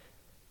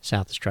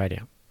South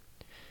Australia.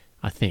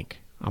 I think.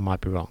 I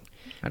might be wrong.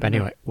 But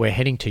anyway, we're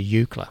heading to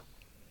Eucla,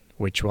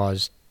 which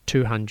was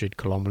 200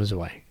 kilometres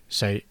away.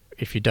 So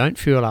if you don't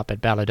fuel up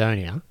at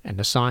Balladonia, and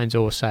the signs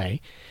all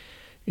say,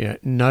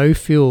 no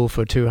fuel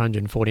for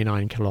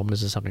 249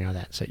 kilometres or something like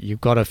that. So you've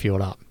got to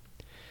fuel up.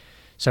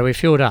 So we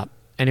fueled up.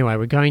 Anyway,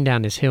 we're going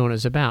down this hill, and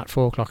it's about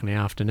 4 o'clock in the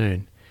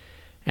afternoon.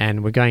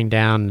 And we're going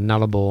down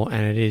Nullarbor,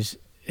 and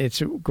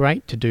it's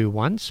great to do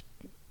once.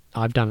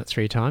 I've done it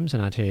 3 times,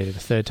 and I tell you, the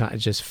third time,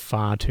 it's just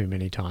far too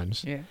many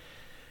times. Yeah.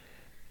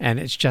 And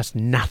it's just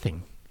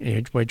nothing.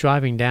 We're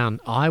driving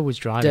down. I was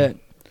driving. Dirt.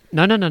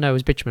 No, it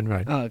was Bitumen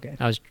Road. Oh, okay.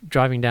 I was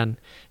driving down,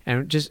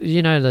 and just,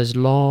 there's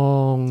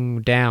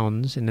long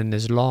downs, and then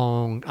there's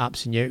long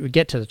ups, and you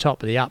get to the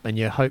top of the up, and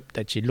you hope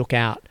that you look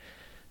out,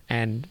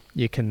 and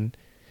you can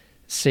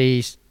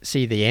see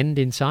the end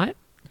in sight.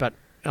 But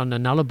on the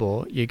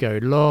Nullarbor, you go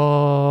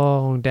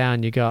long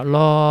down, you go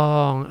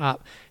long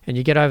up, and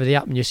you get over the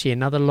up, and you see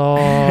another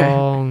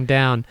long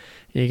down.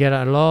 You get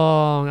a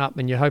long up,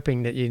 and you're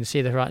hoping that you can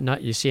see the right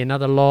note. You see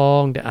another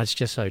long down. It's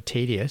just so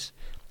tedious,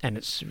 and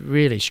it's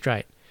really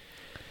straight.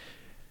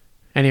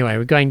 Anyway,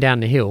 we're going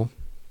down the hill,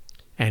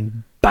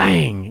 and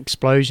bang,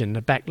 explosion.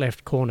 The back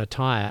left corner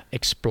tyre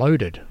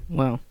exploded.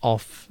 Wow.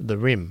 Off the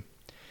rim.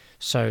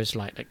 So it's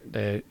like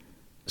the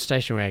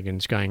station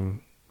wagon's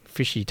going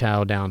fishy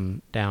tail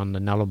down the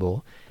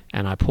Nullarbor,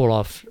 and I pull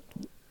off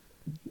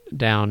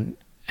down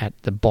at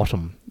the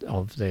bottom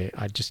of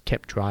I just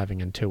kept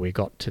driving until we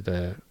got to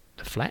the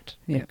flat,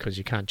 because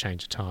you can't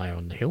change a tyre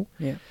on the hill.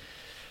 Yeah.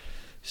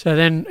 So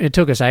then it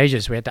took us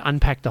ages. We had to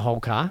unpack the whole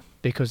car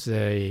because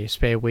the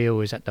spare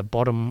wheel is at the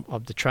bottom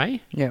of the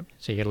tray. Yeah.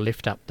 So you got to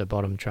lift up the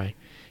bottom tray,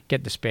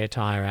 get the spare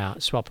tyre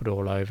out, swap it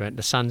all over.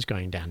 The sun's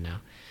going down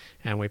now.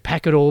 And we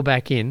pack it all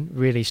back in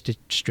really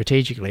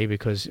strategically,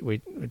 because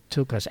it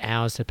took us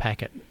hours to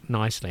pack it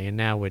nicely, and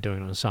now we're doing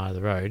it on the side of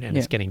the road, and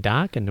it's getting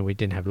dark, and we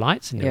didn't have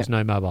lights, and there was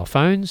no mobile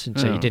phones, and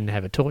so you didn't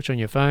have a torch on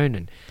your phone,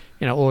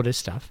 and all this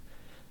stuff.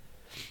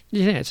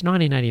 Yeah, it's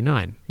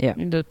 1989. Yeah.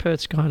 In the Perth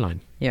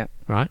skyline. Yeah.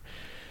 Right?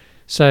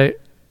 So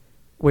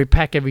we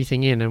pack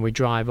everything in and we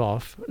drive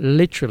off.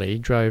 Literally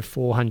drove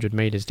 400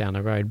 metres down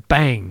the road.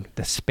 Bang!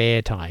 The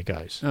spare tyre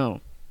goes.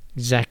 Oh.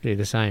 Exactly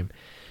the same.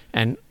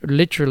 And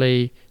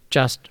literally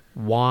just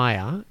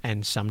wire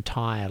and some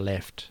tyre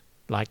left.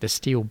 Like the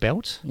steel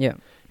belt. Yeah.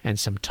 And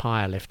some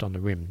tyre left on the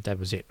rim. That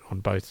was it on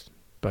both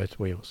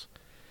wheels.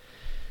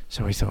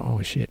 So we thought,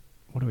 oh shit,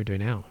 what do we do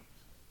now?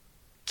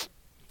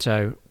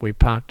 So we were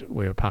parked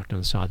on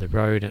the side of the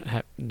road,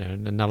 and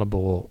the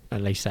Nullarbor,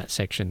 at least that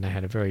section, they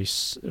had a very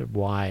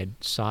wide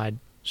side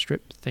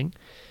strip thing,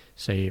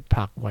 so you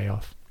park way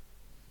off.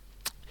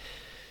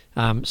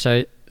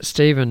 So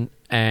Stephen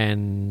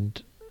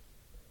and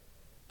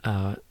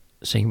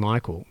St.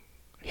 Michael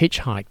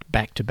hitchhiked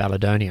back to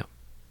Balladonia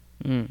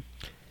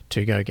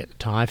to go get the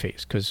tyre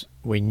fix, because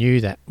we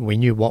knew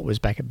what was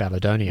back at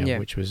Balladonia,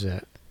 which was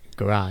a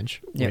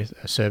garage with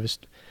a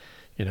serviced,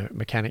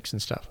 mechanics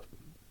and stuff.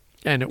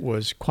 And it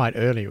was quite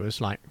early. It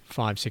was like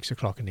 5-6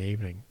 o'clock in the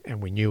evening,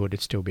 and we knew it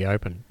would still be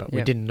open. But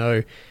we didn't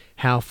know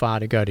how far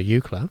to go to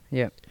Eucla.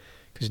 Yeah.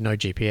 Because no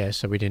GPS,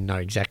 so we didn't know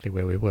exactly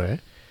where we were.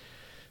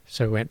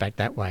 So we went back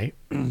that way.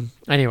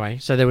 Anyway,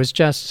 so there was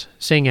just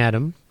seeing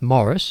Adam,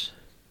 Morris,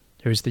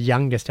 who was the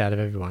youngest out of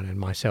everyone, and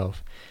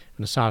myself,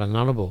 on the side of the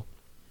Nullarbor.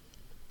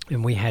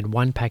 And we had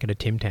one packet of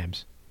Tim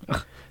Tams.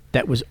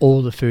 That was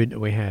all the food that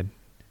we had.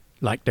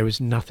 Like, there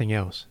was nothing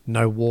else.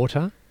 No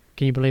water.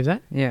 Can you believe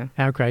that? Yeah.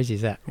 How crazy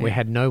is that? Yeah. We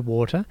had no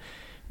water.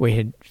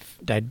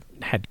 They'd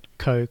had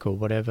Coke or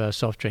whatever,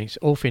 soft drinks,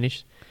 all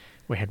finished.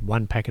 We had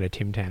one packet of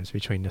Tim Tams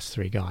between us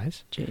three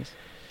guys. Jeez.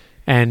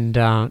 And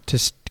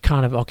to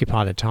kind of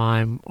occupy the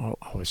time,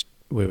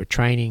 we were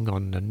training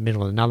on the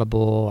middle of the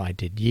Nullarbor. I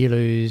did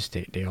Yilus,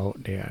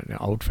 the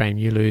old frame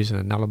Yilus and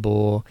the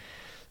Nullarbor.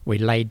 We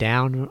lay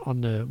down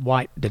on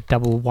the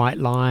double white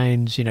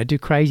lines, do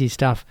crazy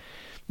stuff.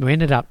 We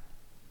ended up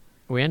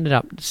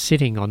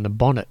sitting on the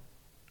bonnet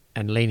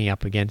and leaning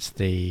up against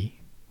the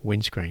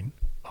windscreen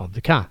of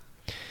the car.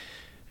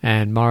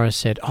 And Morris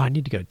said, I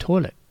need to go to the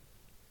toilet.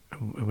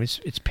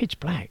 It's pitch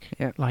black.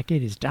 Yeah. Like,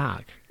 it is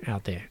dark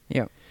out there.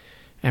 Yeah.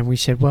 And we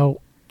said,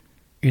 well,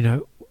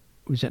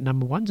 was that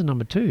number ones or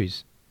number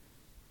twos?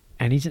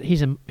 And he's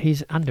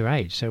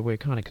underage, so we're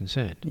kind of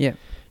concerned. Yeah.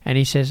 And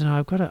he says, no,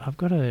 I've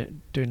got to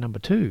do number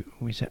two.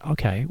 And we said,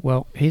 okay,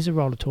 well, here's a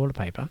roll of toilet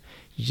paper.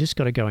 You just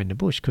got to go in the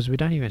bush, because we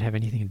don't even have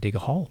anything to dig a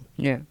hole.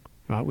 Yeah.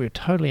 Right? We were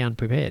totally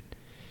unprepared.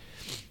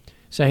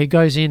 So he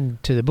goes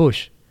into the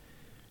bush,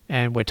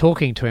 and we're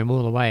talking to him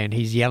all the way, and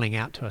he's yelling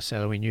out to us so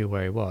that we knew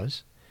where he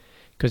was.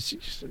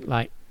 Because,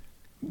 like,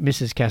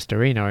 Mrs.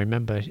 Castorino, I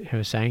remember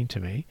her saying to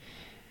me,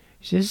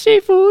 she says,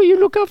 Sifu, you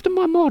look after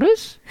my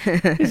Morris.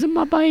 This is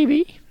my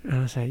baby.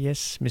 And I said,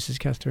 yes, Mrs.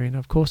 Castorino,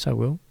 of course I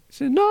will. She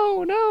said,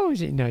 no.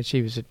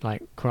 She was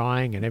like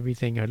crying and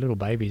everything. Her little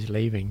baby's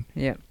leaving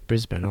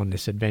Brisbane on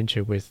this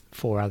adventure with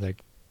 4 other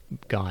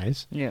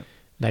guys. Yeah.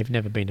 They've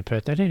never been to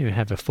Perth. They don't even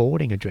have a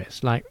forwarding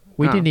address. Like,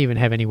 we didn't even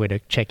have anywhere to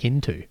check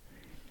into.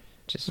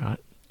 Just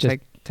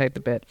take the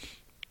bet.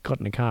 Got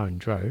in the car and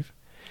drove.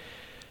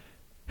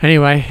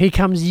 Anyway, he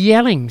comes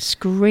yelling,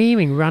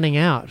 screaming, running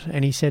out.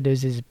 And he said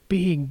there's this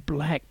big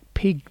black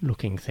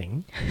pig-looking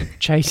thing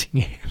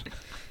chasing him.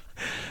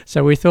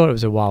 So we thought it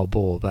was a wild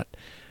boar, but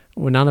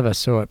none of us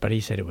saw it. But he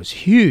said it was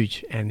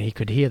huge, and he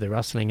could hear the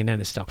rustling, and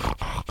then it stopped.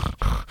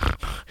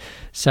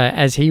 So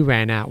as he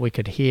ran out, we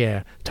could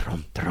hear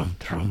thrum, thrum,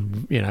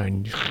 thrum,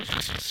 and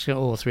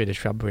all through the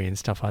shrubbery and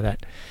stuff like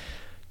that,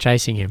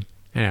 chasing him.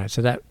 Anyway,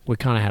 so that we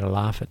kind of had a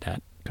laugh at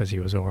that, because he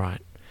was all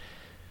right.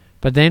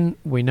 But then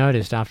we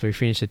noticed after we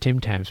finished the Tim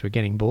Tams, we're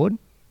getting bored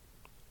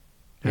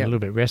and a little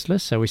bit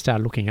restless, so we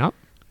started looking up.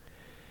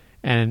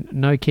 And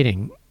no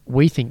kidding,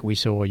 we think we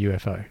saw a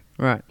UFO.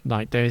 Right.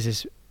 Like, there's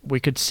this,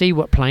 we could see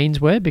what planes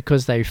were,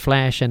 because they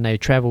flash and they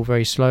travel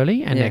very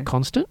slowly and they're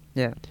constant.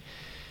 Yeah.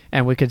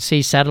 And we could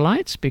see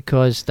satellites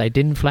because they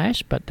didn't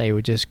flash, but they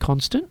were just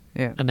constant.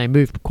 Yeah. And they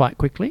moved quite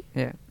quickly.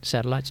 Yeah.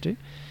 Satellites do.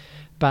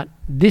 But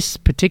this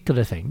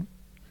particular thing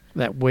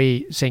that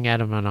seeing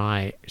Adam and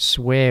I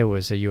swear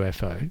was a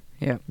UFO,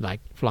 like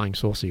flying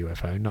saucer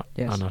UFO, not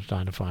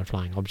unidentified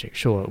flying object.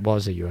 Sure, it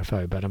was a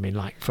UFO, but I mean,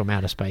 like, from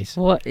outer space.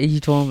 What are you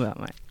talking about,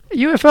 mate?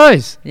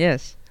 UFOs.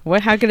 Yes.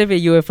 How can it be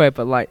a UFO,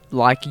 but like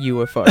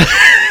UFO,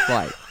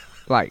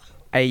 like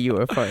a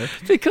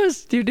UFO?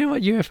 Because do you know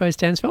what UFO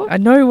stands for? I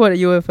know what a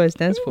UFO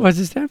stands for. What does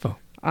it stand for?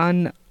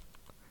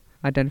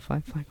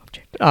 Unidentified flying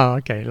object. Oh,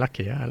 okay,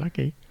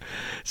 lucky.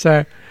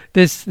 So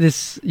this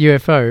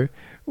UFO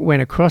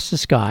went across the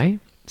sky,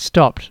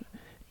 stopped,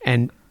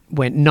 and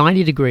went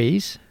 90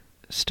 degrees,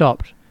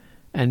 stopped,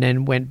 and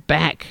then went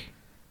back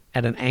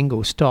at an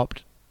angle,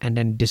 stopped, and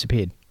then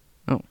disappeared.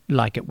 Oh.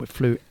 Like it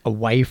flew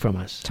away from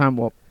us. Time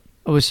warp.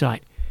 It was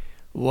like,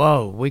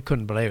 whoa, we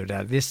couldn't believe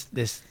it. This,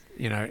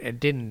 it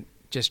didn't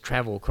just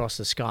travel across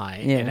the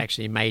sky. Yeah. It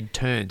actually made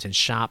turns and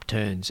sharp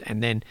turns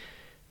and then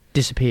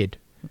disappeared.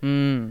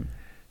 Mm.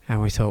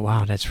 And we thought,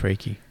 wow, that's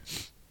freaky.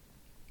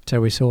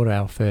 So we saw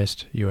our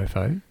first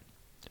UFO.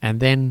 And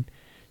then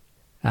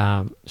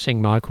St.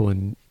 Michael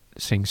and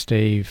St.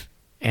 Steve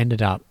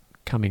ended up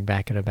coming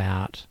back at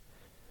about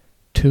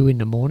 2 in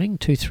the morning,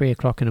 3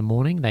 o'clock in the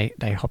morning.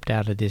 They hopped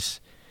out of this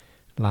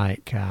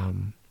like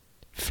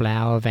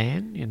flower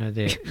van, you know,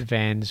 the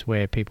vans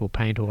where people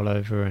paint all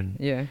over and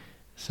Yeah.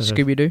 sort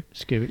Scooby-Doo.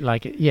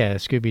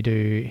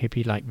 Scooby-Doo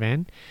hippie like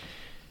van,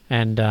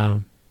 and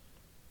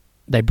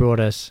they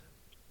brought us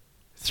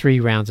 3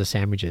 rounds of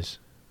sandwiches.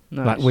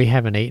 Nice. Like we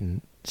haven't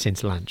eaten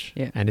since lunch,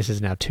 Yeah. and this is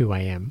now 2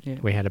 a.m. Yeah.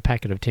 We had a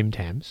packet of Tim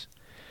Tams.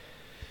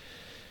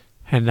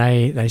 And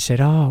they said,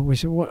 we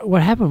said,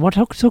 what happened? What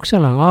took so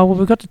long? Oh, well,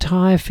 we got the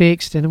tyre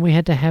fixed, and then we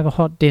had to have a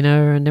hot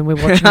dinner, and then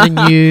we're watching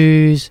the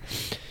news.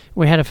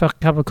 We had a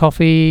couple of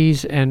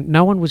coffees, and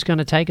no one was going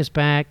to take us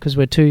back because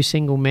we're 2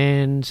 single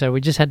men, so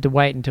we just had to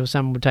wait until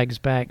someone would take us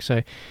back.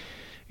 So,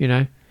 you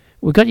know,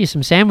 we got you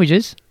some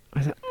sandwiches.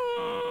 I said,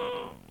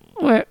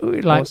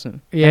 like,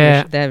 awesome.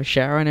 yeah. They have a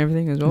shower and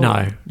everything as well?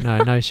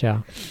 No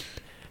shower.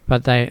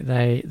 But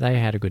they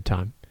had a good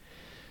time.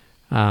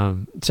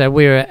 So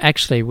we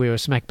were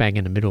smack bang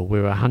in the middle. We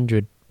were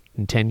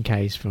 110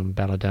 k's from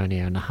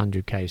Baladonia and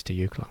 100 k's to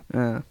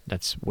Eucla.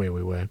 That's where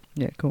we were.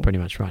 Yeah, cool. Pretty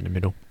much right in the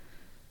middle.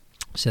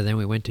 So then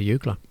we went to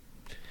Eucla.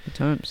 Good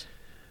times.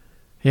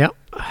 Yep.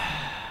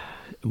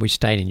 We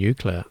stayed in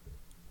Eucla.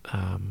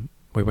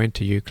 We went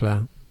to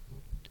Eucla.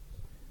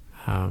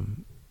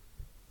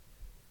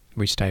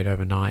 We stayed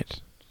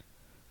overnight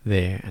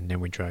there, and then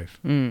we drove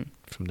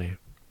from there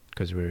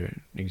because we were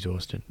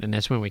exhausted. And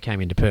that's when we came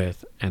into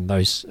Perth, and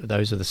those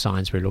are the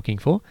signs we're looking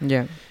for.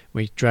 Yeah.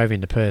 We drove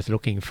into Perth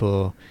looking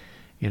for,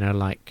 you know,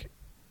 like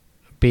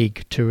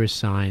big tourist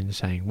signs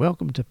saying,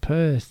 "Welcome to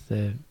Perth."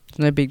 There's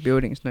no big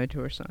buildings, no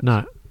tourist signs.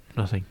 No,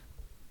 nothing.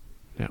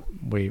 Yeah,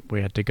 we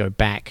had to go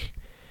back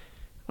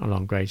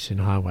along Great Eastern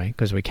Highway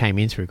because we came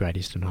in through Great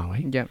Eastern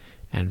Highway. Yep.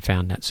 And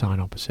found that sign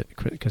opposite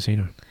the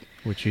casino,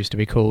 which used to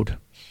be called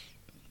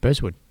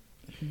Burswood.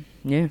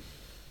 Yeah.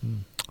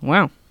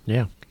 Wow.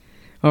 Yeah.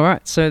 All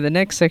right. So the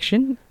next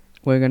section,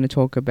 we're going to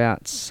talk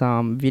about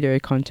some video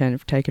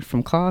content taken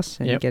from class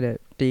and get a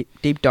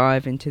deep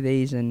dive into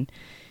these and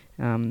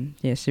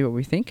see what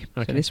we think.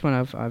 Okay. So this one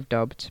I've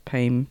dubbed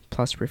pain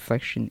plus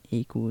reflection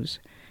equals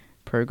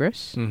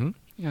progress.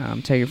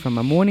 Taken from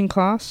a morning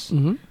class,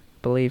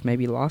 believe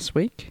maybe last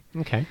week.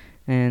 Okay.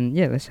 And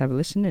yeah, let's have a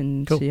listen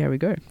and see how we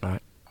go. All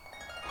right.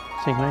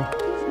 Sing me. I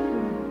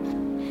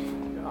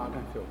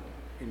don't feel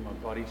in my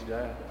body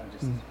today.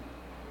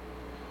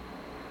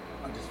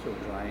 I just feel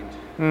drained.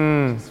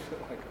 I just feel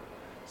like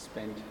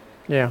spent.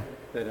 Yeah.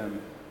 But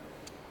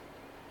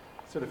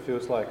sort of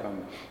feels like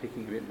I'm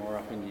picking a bit more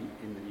up in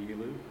the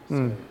ULU.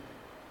 So,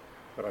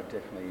 but I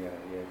definitely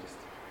just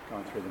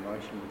going through the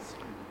motions.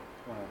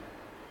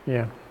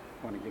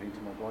 Want to get into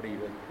my body,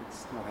 but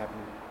it's not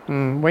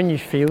happening. When you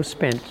feel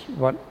spent,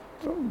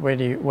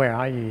 where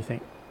are you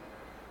think?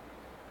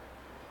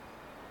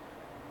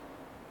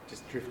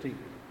 Just drifting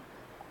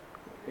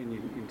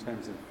in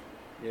terms of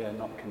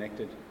not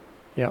connected.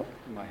 Yep.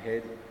 In my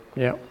head.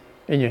 Yep.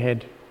 In your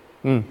head.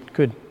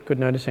 Good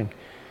noticing.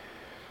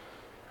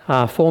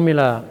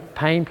 Formula: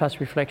 pain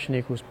plus reflection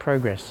equals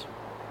progress.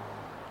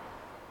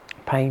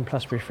 Pain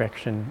plus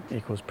reflection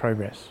equals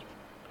progress.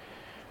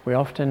 We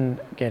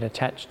often get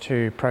attached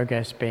to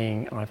progress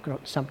being, I've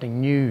got something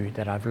new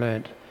that I've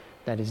learnt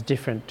that is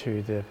different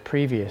to the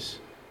previous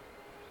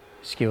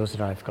skills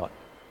that I've got.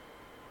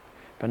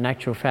 But in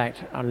actual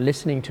fact, I'm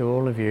listening to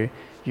all of you,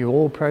 you're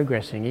all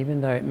progressing,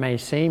 even though it may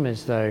seem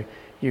as though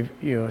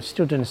you're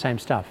still doing the same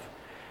stuff.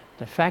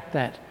 The fact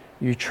that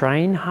you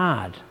train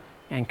hard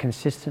and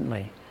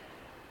consistently,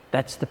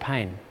 that's the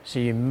pain. So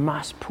you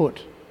must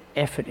put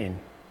effort in.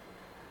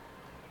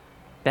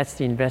 That's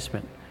the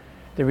investment.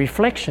 The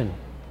reflection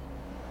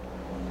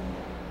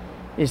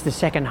is the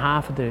second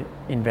half of the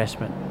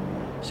investment.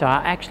 So I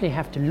actually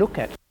have to look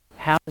at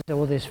how does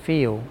all this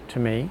feel to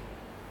me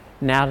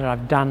now that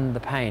I've done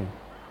the pain,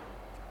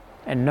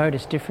 and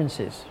notice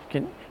differences.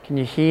 Can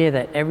you hear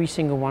that every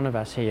single one of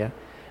us here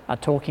are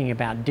talking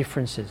about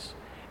differences?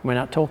 We're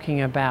not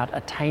talking about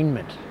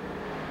attainment.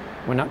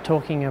 We're not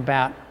talking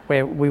about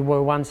where we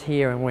were once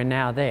here and we're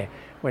now there.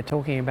 We're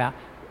talking about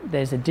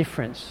there's a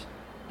difference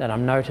that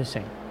I'm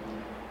noticing,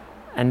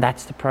 and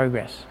that's the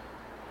progress.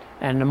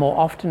 And the more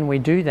often we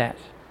do that,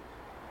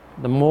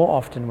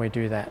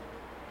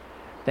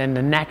 then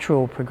the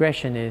natural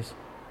progression is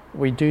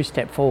we do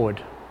step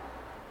forward,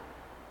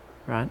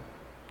 right?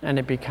 And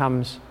it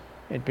becomes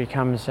an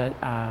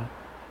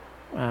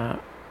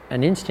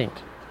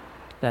instinct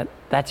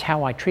that's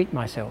how I treat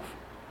myself.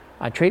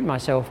 I treat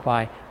myself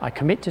by I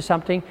commit to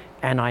something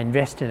and I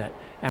invest in it.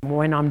 And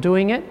when I'm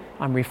doing it,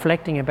 I'm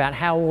reflecting about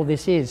how all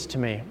this is to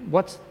me.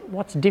 What's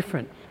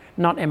different?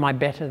 Not am I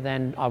better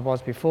than I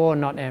was before,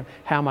 not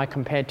how am I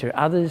compared to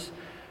others,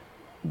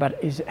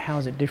 but how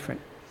is it different?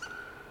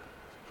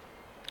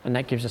 And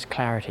that gives us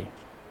clarity.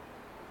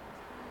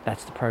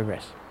 That's the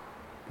progress,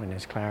 when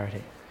there's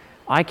clarity.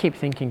 I keep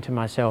thinking to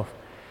myself,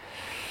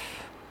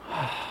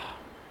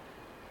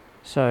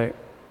 so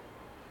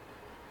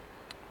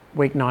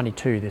week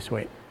 92 this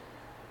week,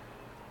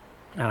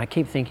 and I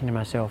keep thinking to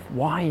myself,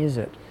 why is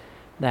it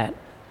that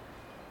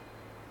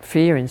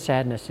fear and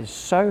sadness is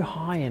so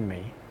high in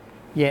me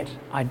yet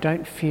I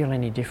don't feel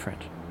any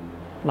different.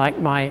 Like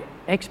my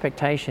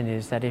expectation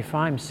is that if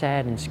I'm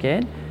sad and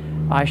scared,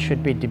 I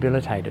should be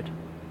debilitated.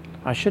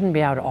 I shouldn't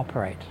be able to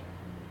operate.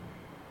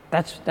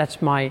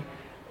 That's my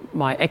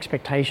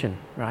expectation,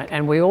 right?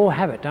 And we all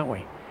have it, don't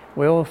we?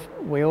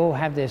 We all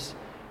have this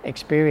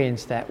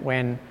experience that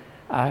when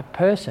a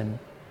person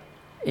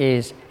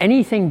is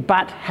anything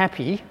but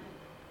happy,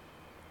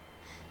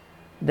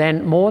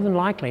 then more than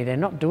likely they're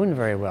not doing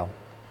very well.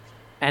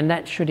 And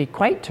that should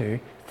equate to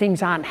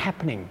things aren't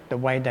happening the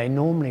way they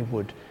normally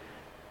would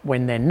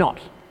when they're not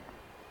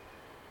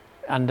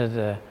under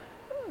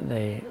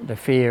the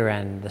fear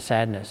and the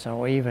sadness,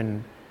 or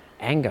even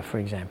anger, for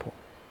example,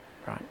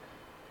 right?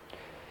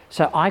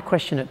 So I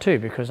question it too,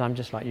 because I'm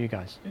just like you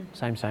guys,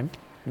 same,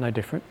 no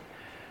different.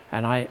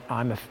 And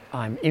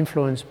I'm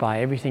influenced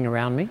by everything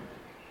around me.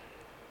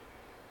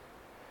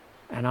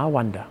 And I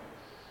wonder,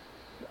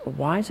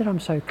 why is it I'm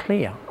so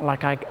clear?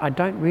 Like I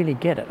don't really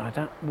get it.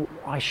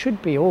 I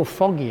should be all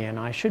foggy, and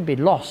I should be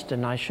lost,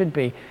 and I should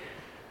be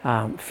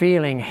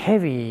feeling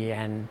heavy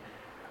and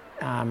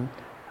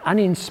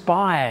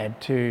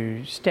uninspired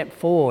to step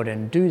forward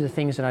and do the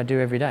things that I do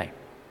every day.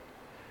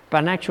 But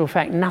in actual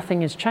fact,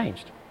 nothing has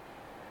changed.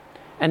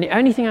 And the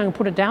only thing I can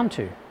put it down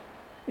to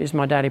is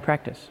my daily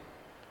practice.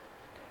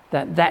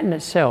 That in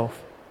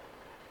itself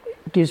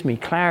gives me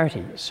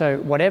clarity. So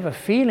whatever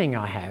feeling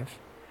I have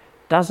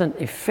doesn't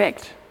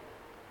affect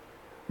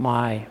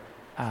my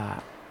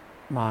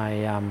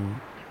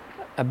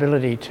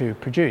ability to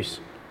produce.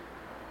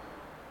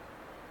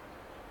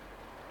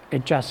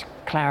 It just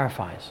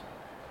clarifies.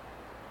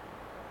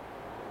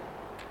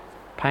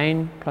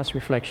 Pain plus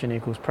reflection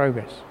equals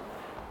progress.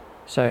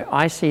 So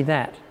I see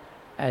that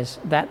as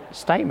that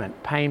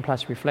statement, pain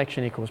plus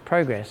reflection equals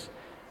progress,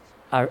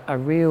 a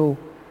real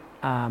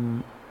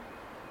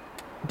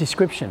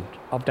description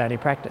of daily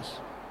practice.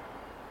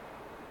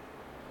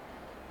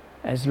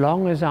 As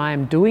long as I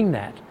am doing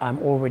that, I'm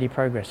already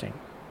progressing.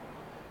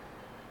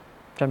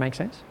 Does that make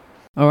sense?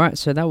 All right,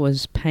 so that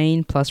was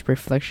pain plus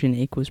reflection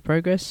equals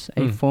progress,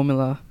 a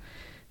formula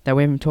that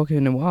we haven't talked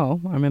in a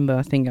while. I remember,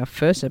 I think our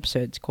first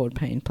episode's called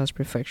pain plus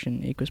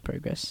reflection equals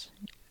progress.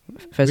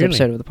 First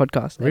episode of the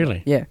podcast.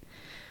 Really? Yeah.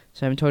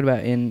 So I haven't talked about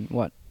it in,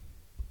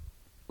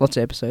 lots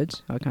of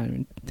episodes. I can't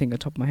even think off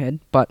the top of my head.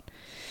 But,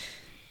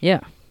 yeah.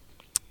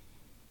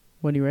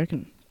 What do you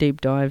reckon?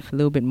 Deep dive a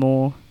little bit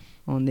more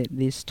on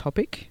this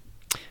topic?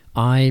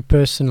 I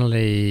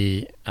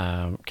personally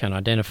can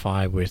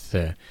identify with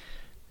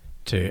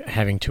to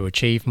having to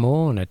achieve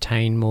more and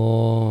attain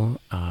more,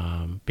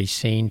 be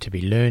seen to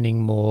be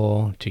learning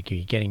more, to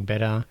be getting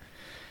better.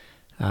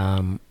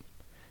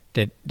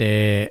 That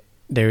there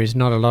is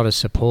not a lot of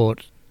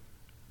support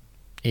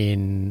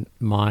in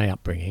my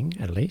upbringing,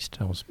 at least.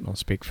 I'll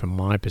speak from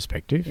my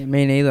perspective. Yeah,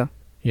 me neither.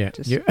 Yeah.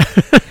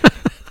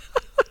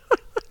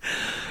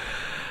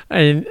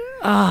 And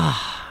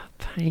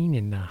pain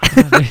in the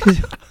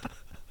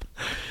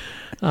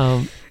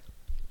heart.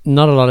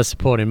 Not a lot of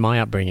support in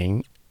my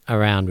upbringing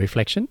around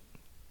reflection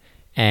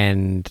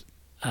and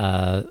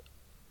the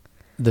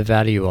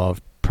value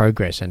of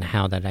progress and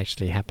how that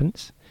actually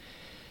happens.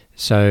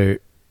 So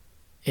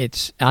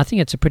I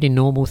think it's a pretty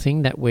normal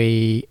thing that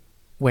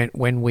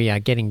when we are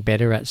getting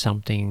better at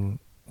something,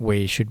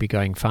 we should be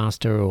going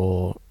faster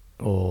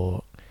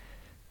or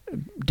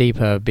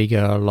deeper,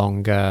 bigger,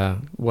 longer,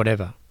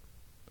 whatever.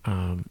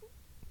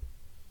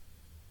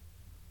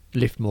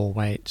 Lift more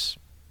weights,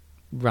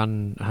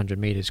 run 100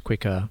 meters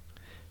quicker,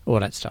 all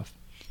that stuff.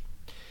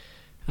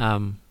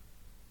 And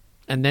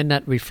then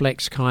that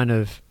reflects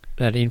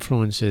that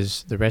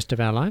influences the rest of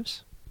our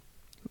lives.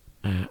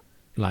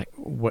 Like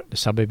what the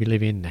suburb you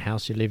live in, the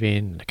house you live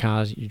in, the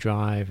cars that you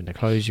drive, and the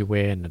clothes you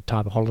wear, and the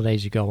type of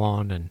holidays you go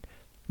on, and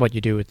what you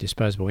do with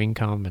disposable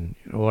income, and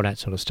all that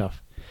sort of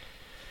stuff.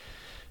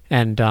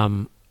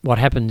 And what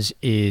happens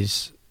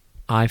is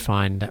I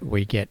find that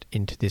we get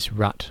into this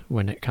rut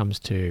when it comes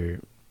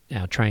to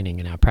our training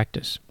and our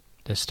practice,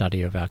 the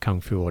study of our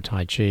Kung Fu or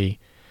Tai Chi,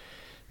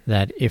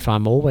 that if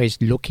I'm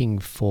always looking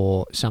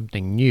for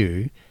something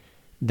new,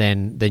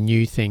 then the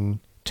new thing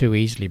too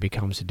easily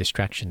becomes a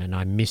distraction, and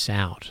I miss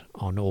out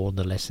on all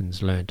the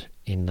lessons learnt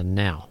in the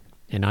now.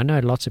 And I know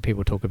lots of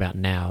people talk about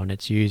now, and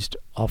it's used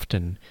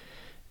often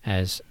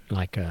as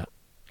like a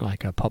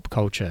pop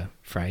culture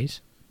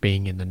phrase,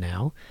 being in the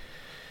now.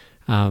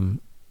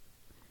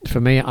 For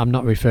me, I'm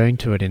not referring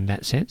to it in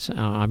that sense.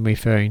 I'm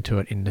referring to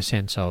it in the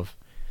sense of,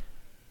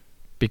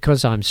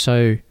 because I'm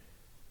so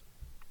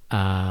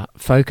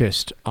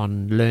focused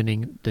on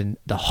learning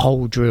the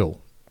whole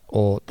drill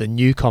or the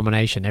new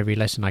combination every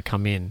lesson I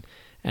come in,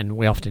 and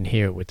we often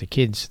hear it with the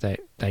kids,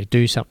 they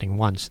do something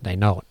once, they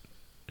know it.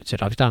 I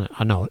said, I've done it,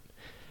 I know it,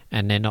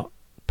 and they're not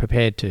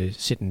prepared to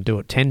sit and do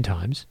it 10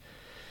 times.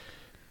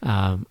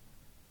 And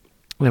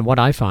what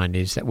I find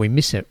is that we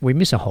miss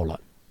a whole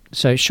lot.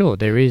 So sure,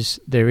 there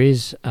is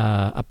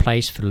a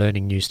place for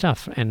learning new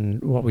stuff,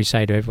 and what we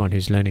say to everyone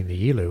who's learning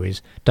the Yilu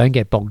is, don't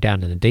get bogged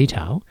down in the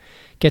detail.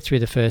 Get through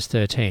the first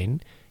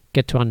 13,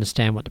 get to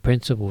understand what the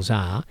principles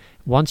are.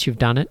 Once you've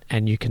done it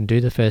and you can do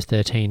the first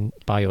 13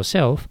 by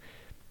yourself,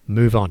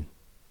 move on.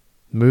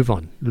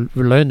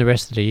 Learn the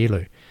rest of the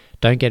Yilu.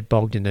 Don't get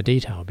bogged in the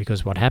detail,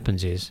 because what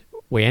happens is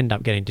we end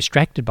up getting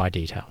distracted by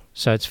detail.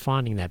 So it's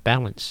finding that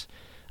balance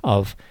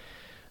of,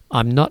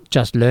 I'm not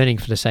just learning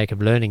for the sake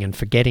of learning and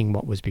forgetting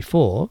what was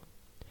before,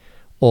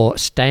 or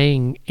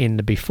staying in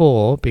the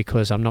before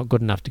because I'm not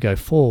good enough to go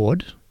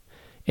forward.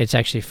 It's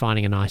actually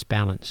finding a nice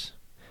balance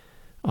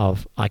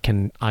of,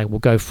 I will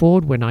go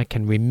forward when I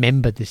can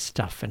remember this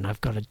stuff, and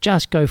I've got to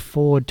just go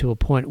forward to a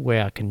point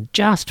where I can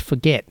just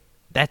forget.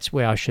 That's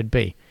where I should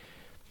be.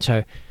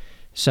 So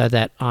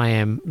that I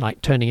am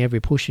like turning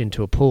every push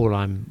into a pull.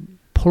 I'm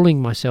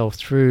pulling myself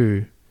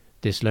through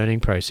this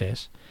learning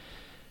process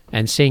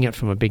and seeing it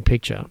from a big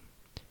picture.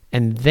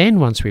 And then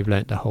once we've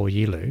learnt the whole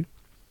Yilu,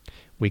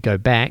 we go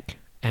back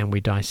and we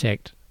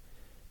dissect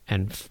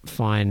and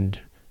find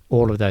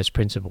all of those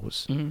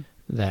principles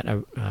that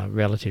are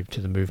relative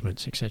to the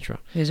movements, etc.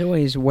 There's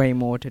always way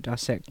more to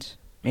dissect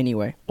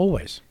anyway.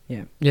 Always.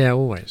 Yeah. Yeah,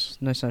 always.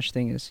 No such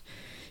thing as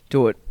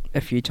do it a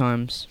few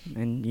times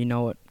and you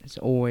know it. It's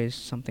always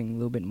something a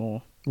little bit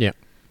more. Yeah.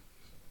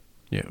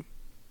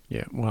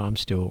 Well, I'm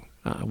still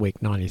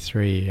week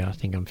 93. I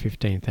think I'm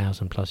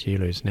 15,000 plus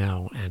Yilus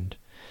now, and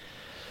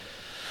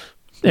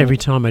every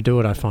time I do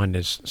it, I find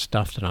there's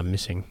stuff that I'm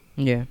missing.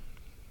 Yeah.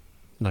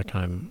 Like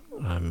I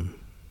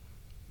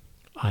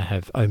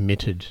have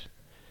omitted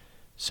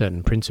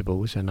certain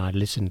principles, and I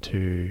listen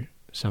to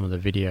some of the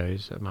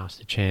videos of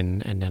Master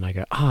Chen, and then I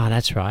go,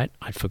 that's right,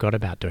 I forgot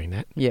about doing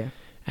that. Yeah.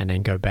 And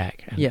then go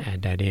back and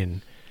add that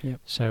in.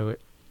 Yep. So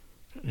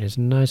there's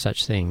no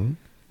such thing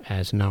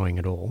as knowing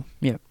it all.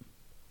 Yep.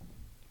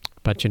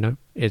 But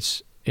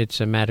it's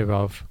a matter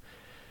of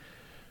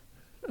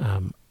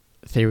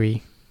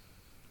theory,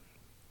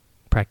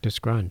 practice,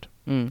 grind.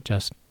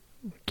 Just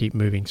keep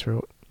moving through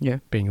it. Yeah.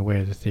 Being aware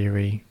of the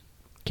theory,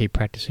 keep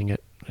practicing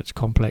it. It's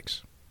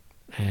complex,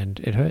 and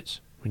it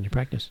hurts when you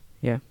practice.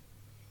 Yeah.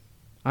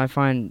 I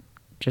find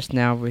just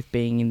now with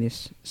being in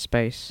this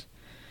space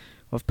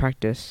of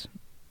practice,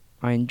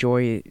 I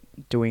enjoy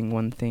doing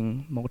one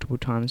thing multiple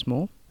times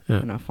more,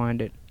 and I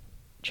find it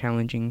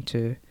challenging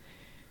to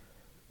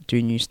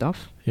do new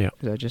stuff. Yeah.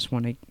 Because I just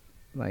want to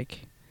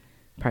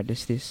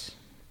practice this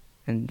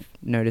and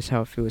notice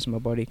how it feels in my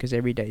body, because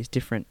every day is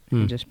different.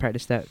 And just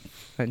practice that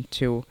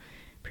until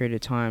a period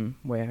of time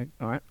where,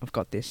 all right, I've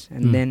got this,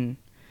 and then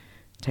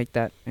take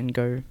that and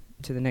go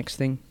to the next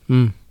thing.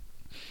 And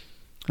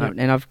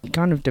I've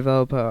kind of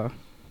developed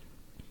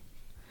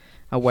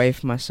a way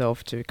for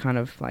myself to kind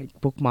of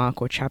like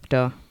bookmark or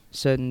chapter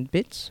certain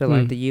bits. So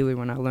like the Yilu,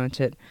 when I learnt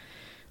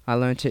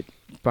it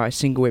by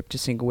single whip to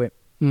single whip,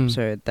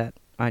 so that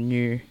I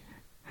knew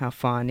how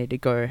far I need to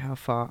go, how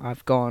far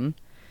I've gone,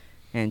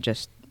 and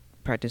just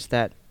practice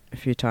that a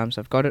few times.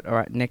 I've got it, all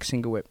right, next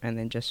single whip, and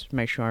then just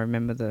make sure I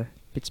remember the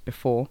bits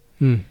before.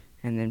 And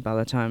then by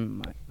the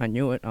time I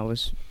knew it, I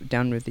was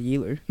done with the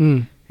Yilu.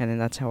 And then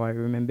that's how I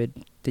remembered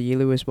the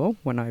Yilu as well.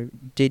 When I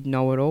did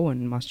know it all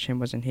and Master Chen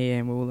wasn't here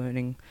and we were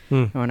learning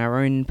on our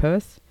own in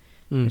Perth,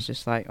 it's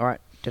just like, all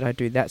right, did I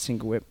do that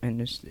single whip?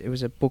 And it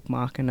was a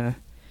bookmark and a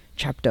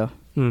chapter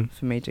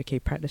for me to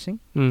keep practicing.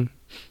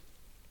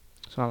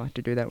 So I like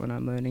to do that when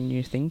I'm learning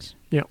new things.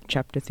 Yeah.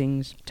 Chapter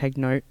things, take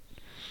note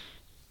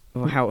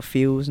of how it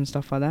feels and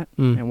stuff like that,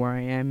 and where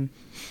I am.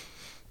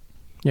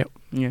 Yep.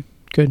 Yeah.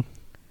 Good.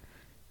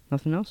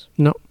 Nothing else?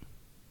 No.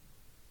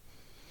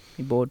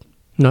 You bored?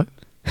 No.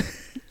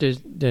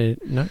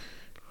 No.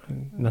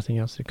 Nothing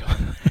else to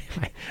comment.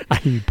 Are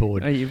you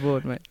bored? Are you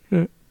bored, mate?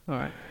 All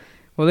right.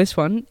 Well, this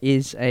one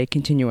is a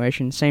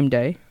continuation. Same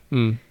day,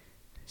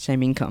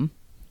 same income,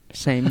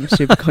 same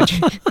super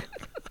contribution.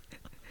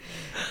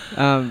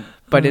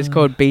 But it's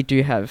called Be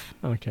Do Have.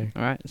 Okay.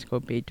 All right. It's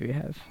called Be Do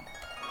Have.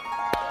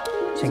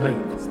 So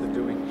it's the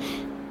doing.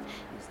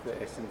 It's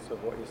the essence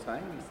of what you're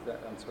saying.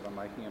 That's what I'm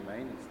making it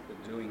mean. It's the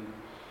doing.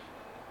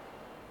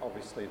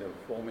 Obviously, the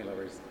formula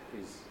is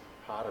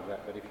part of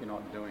that, but if you're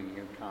not doing,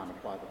 you can't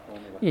apply the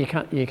formula.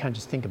 You can't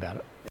just think about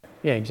it.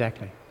 Yeah,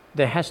 exactly.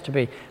 There has to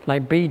be,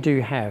 like be,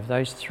 do, have,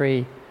 those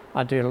three.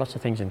 I do lots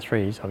of things in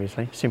threes,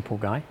 obviously, simple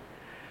guy.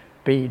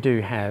 Be,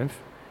 do, have.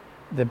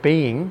 The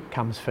being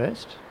comes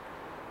first.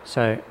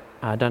 So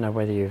I don't know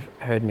whether you've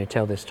heard me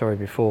tell this story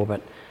before,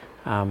 but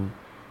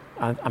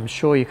I'm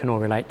sure you can all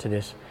relate to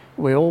this.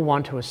 We all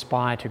want to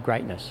aspire to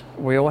greatness.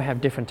 We all have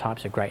different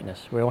types of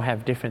greatness. We all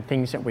have different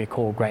things that we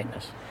call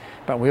greatness.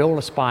 But we all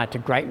aspire to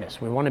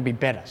greatness. We want to be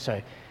better.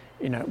 So,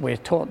 we're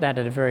taught that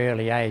at a very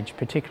early age,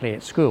 particularly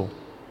at school.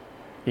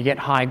 You get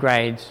high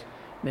grades,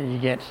 then you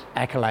get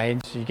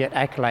accolades. You get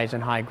accolades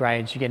and high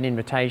grades. You get an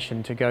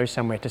invitation to go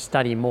somewhere to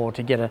study more,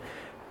 to get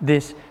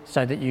this,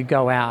 so that you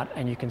go out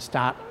and you can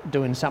start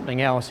doing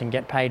something else and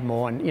get paid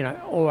more, and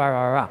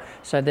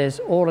So there's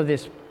all of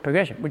this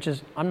progression, which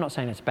is, I'm not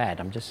saying it's bad,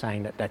 I'm just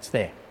saying that that's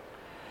there.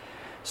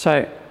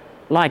 So,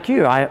 like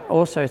you, I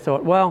also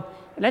thought, well,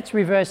 let's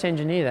reverse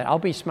engineer that. I'll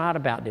be smart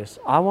about this.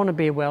 I want to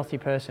be a wealthy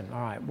person.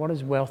 All right, what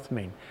does wealth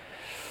mean?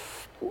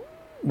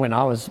 When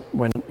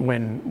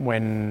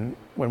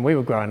we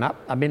were growing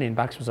up, $1 million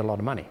was a lot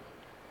of money.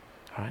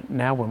 Right?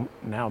 Now $1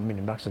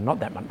 million is not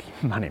that much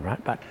money,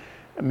 right? But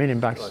 $1 million.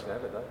 Like to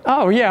have it, though.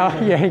 Oh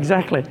yeah,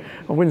 exactly.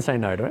 I wouldn't say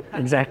no to it.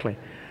 Exactly.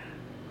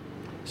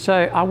 So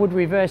I would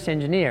reverse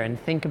engineer and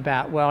think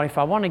about, well, if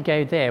I want to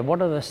go there,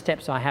 what are the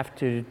steps I have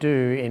to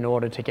do in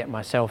order to get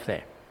myself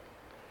there?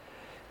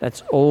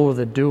 That's all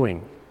the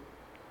doing.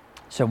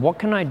 So what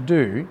can I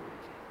do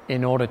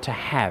in order to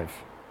have?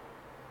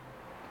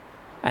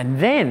 And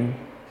then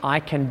I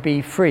can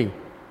be free.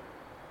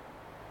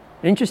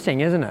 Interesting,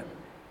 isn't it?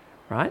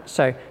 Right?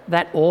 So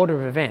that order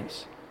of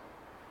events.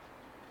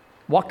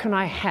 What can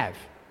I have?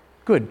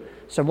 Good.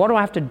 So what do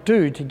I have to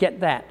do to get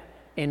that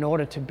in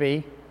order to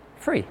be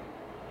free?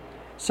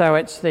 So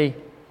it's the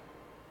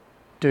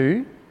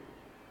do,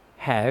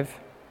 have,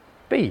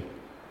 be.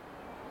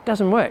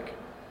 Doesn't work.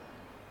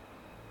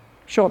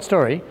 Short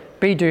story,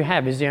 be, do,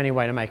 have is the only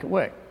way to make it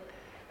work.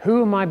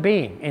 Who am I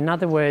being? In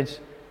other words,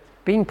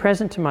 being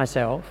present to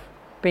myself,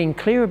 being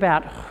clear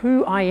about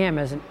who I am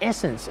as an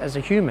essence, as a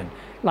human.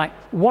 Like,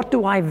 what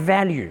do I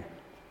value?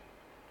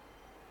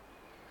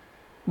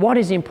 What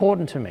is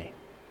important to me?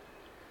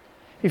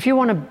 If you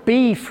want to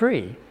be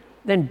free,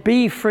 then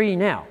be free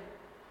now.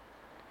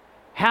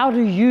 How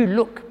do you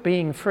look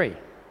being free?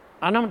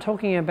 And I'm not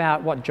talking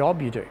about what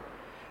job you do.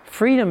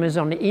 Freedom is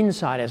on the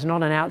inside, it's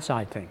not an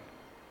outside thing.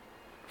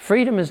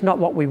 Freedom is not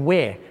what we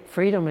wear.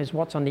 Freedom is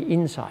what's on the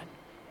inside.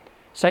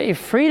 So if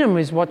freedom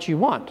is what you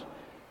want,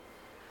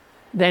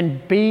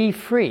 then be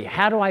free.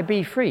 How do I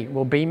be free?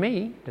 Well, be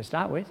me to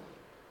start with.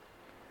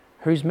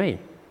 Who's me?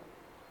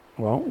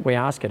 Well, we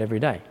ask it every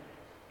day.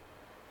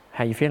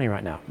 How are you feeling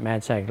right now?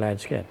 Mad, sad,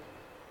 glad, scared.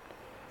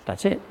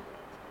 That's it.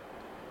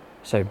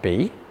 So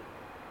be.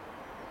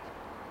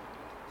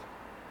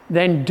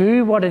 Then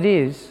do what it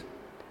is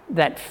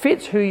that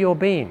fits who you're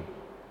being.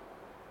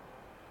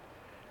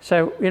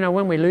 So,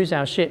 when we lose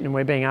our shit and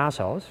we're being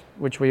assholes,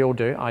 which we all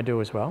do, I do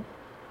as well,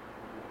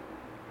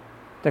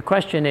 the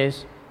question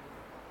is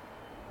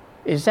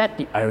that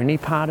the only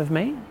part of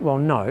me? Well,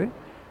 no.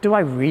 Do I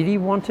really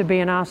want to be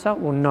an arsehole?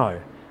 Well,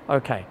 no.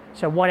 Okay,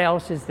 so what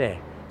else is there?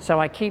 So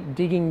I keep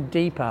digging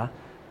deeper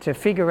to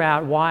figure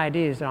out why it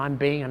is that I'm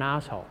being an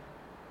arsehole.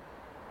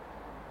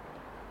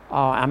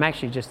 Oh, I'm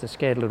actually just a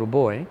scared little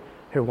boy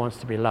who wants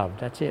to be loved.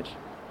 That's it.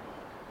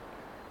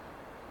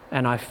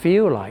 And I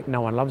feel like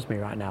no one loves me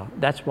right now.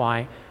 That's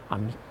why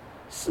I'm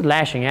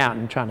lashing out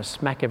and trying to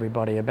smack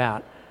everybody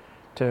about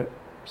to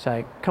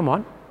say, come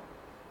on,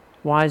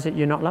 why is it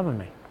you're not loving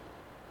me?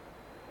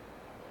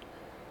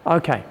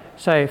 Okay,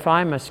 so if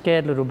I'm a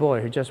scared little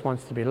boy who just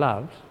wants to be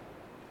loved,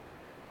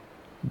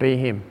 be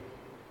him.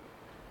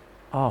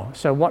 Oh,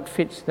 so what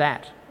fits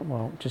that?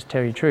 Well, just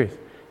tell you the truth.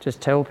 Just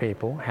tell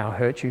people how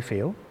hurt you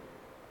feel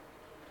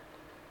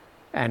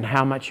and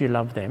how much you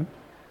love them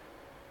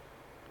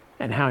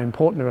and how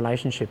important the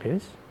relationship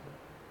is,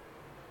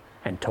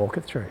 and talk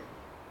it through.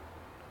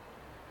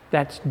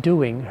 That's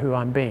doing who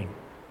I'm being.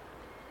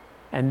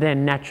 And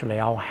then naturally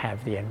I'll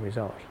have the end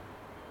result.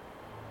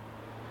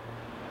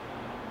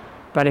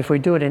 But if we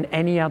do it in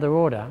any other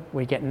order,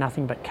 we get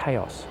nothing but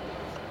chaos.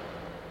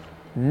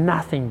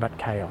 Nothing but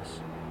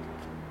chaos.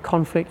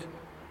 Conflict,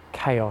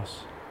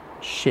 chaos,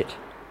 shit.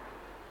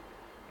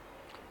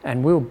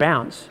 And we will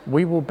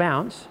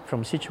bounce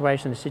from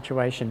situation to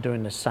situation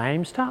doing the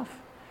same stuff,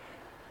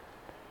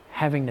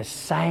 having the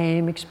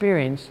same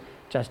experience,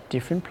 just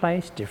different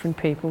place, different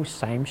people,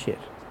 same shit.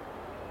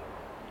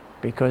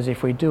 Because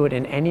if we do it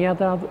in any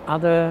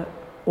other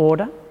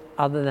order,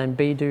 other than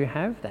be, do,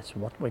 have, that's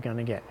what we're going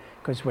to get.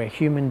 Because we're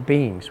human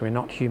beings, we're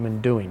not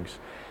human doings.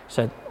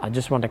 So I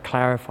just want to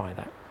clarify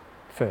that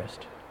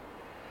first.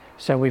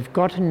 So we've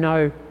got to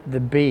know the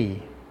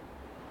be.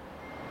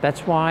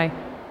 That's why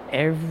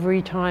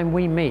every time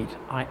we meet,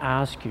 I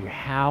ask you,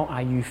 how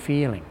are you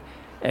feeling?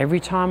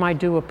 Every time I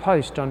do a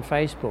post on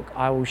Facebook,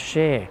 I will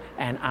share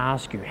and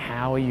ask you,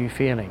 how are you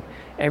feeling?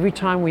 Every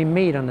time we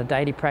meet on the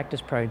Daily Practice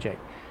Project,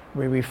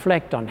 we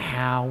reflect on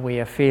how we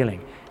are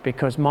feeling.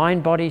 Because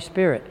mind, body,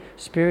 spirit.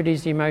 Spirit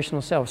is the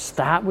emotional self.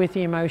 Start with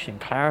the emotion.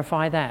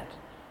 Clarify that.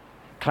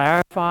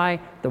 Clarify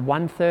the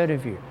 1/3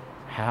 of you.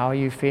 How are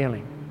you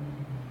feeling?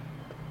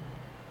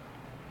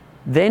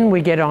 Then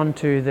we get on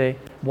to the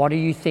what are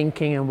you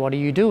thinking and what are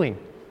you doing?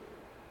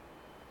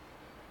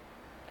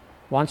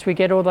 Once we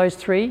get all those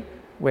three,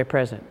 we're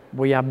present.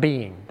 We are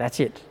being. That's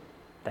it.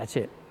 That's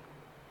it.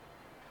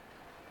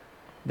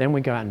 Then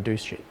we go out and do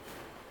shit,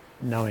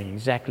 knowing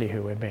exactly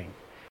who we're being.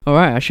 All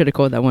right, I should have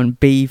called that one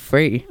Be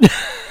Free.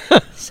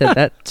 Said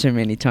that too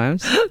many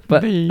times.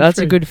 But that's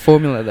a good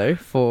formula, though,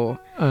 for,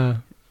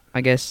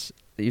 I guess,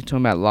 you're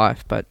talking about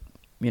life, but,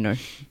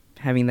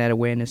 having that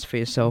awareness for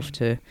yourself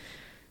to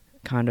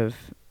kind of,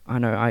 I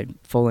know I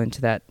fall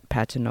into that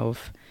pattern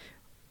of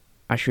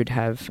I should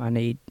have, I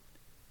need,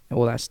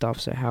 all that stuff.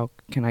 So how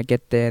can I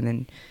get there and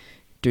then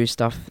do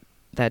stuff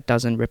that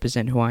doesn't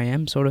represent who I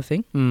am, sort of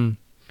thing? Mm.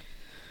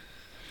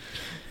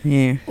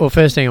 Yeah. Well,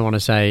 first thing I want to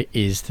say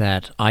is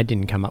that I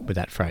didn't come up with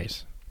that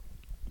phrase.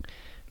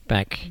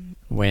 Back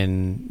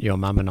when your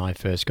mum and I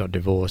first got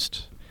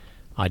divorced,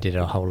 I did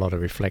a whole lot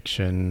of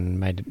reflection,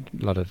 made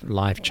a lot of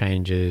life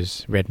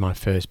changes, read my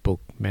first book,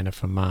 Men Are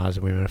From Mars,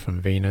 Women Are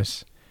From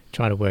Venus,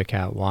 try to work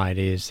out why it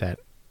is that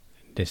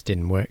this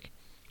didn't work.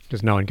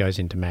 Because no one goes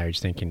into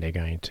marriage thinking they're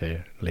going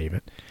to leave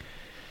it.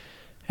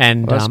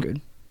 And Well, that's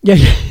good. Yeah.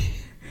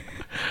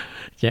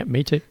 Yeah,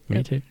 me too.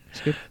 Me too. It's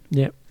good.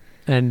 Yeah.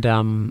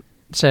 And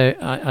so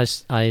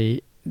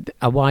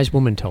a wise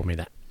woman told me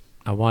that.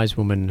 A wise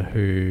woman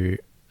who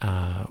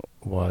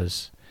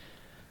was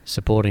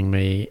supporting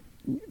me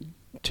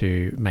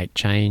to make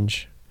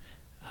change,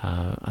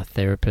 a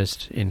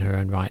therapist in her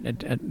own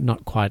right,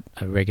 not quite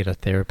a regular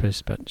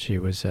therapist, but she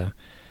was a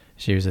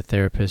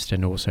therapist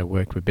and also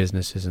worked with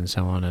businesses and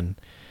so on. And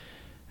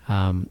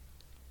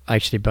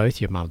actually, both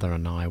your mother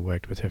and I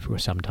worked with her for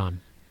some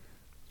time.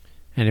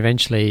 And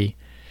eventually,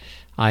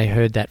 I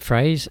heard that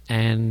phrase,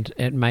 and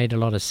it made a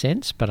lot of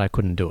sense, but I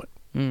couldn't do it.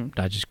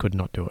 I just could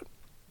not do it.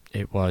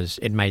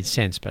 It made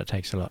sense, but it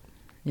takes a lot.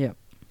 Yeah.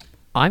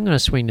 I'm going to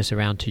swing this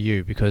around to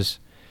you because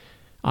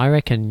I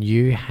reckon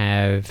you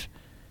have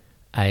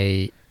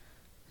a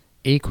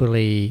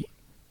equally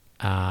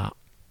I'm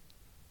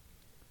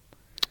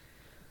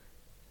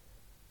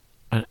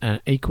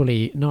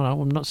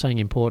not saying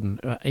important,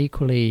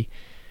 equally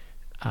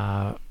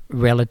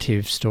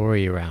relative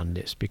story around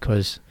this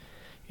because,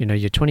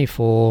 you're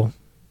 24,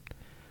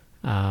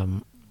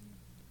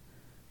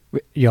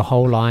 your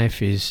whole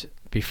life is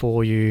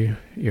before you,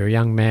 you're a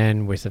young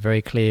man with a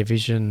very clear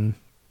vision,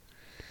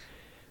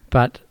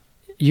 but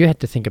you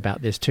had to think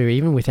about this too,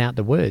 even without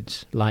the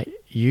words, like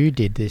you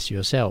did this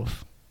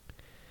yourself.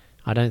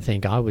 I don't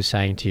think I was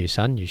saying to you,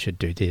 son, you should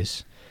do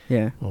this.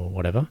 Yeah. Or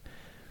whatever.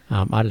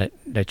 I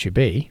let you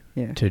be.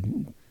 Yeah. To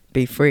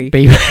be free.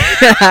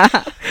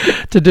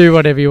 To do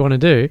whatever you want to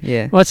do.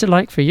 Yeah. What's it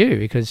like for you?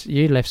 Because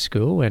you left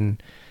school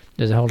and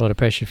there's a whole lot of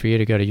pressure for you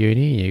to go to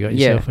uni. You got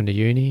yourself into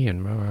uni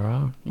and rah, rah,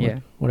 rah. Yeah.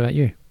 What about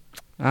you?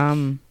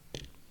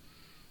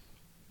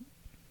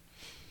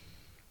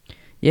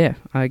 Yeah,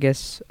 I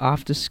guess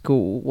after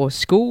school,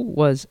 school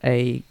was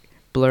a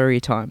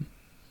blurry time.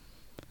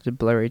 It was a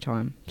blurry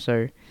time.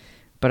 So,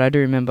 but I do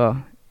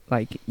remember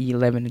like year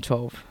 11 and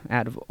 12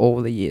 out of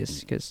all the years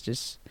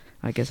because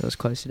I guess I was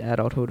closer to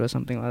adulthood or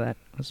something like that.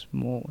 I was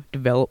more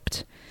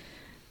developed.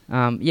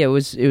 It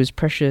was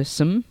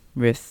pressuresome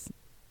with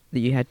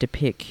that you had to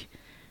pick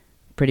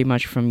pretty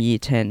much from year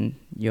 10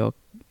 your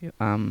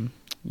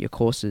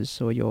courses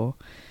or your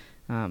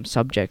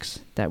subjects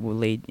that will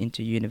lead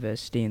into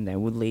university and that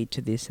will lead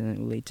to this and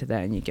it will lead to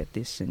that and you get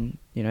this and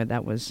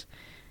that was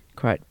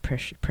quite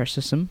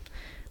pressuresome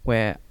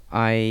where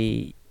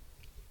I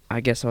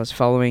guess I was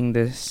following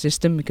the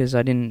system because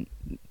I didn't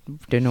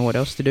know what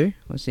else to do.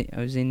 I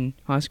was in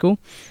high school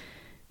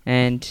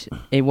and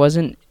there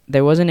wasn't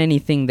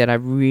anything that I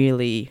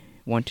really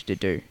wanted to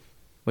do,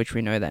 which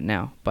we know that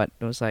now, but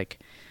it was like,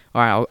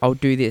 all right, I'll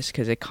do this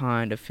because it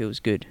kind of feels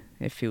good.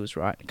 It feels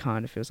right. It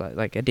kind of feels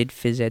like I did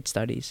phys ed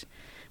studies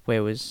where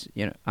it was,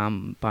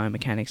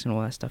 biomechanics and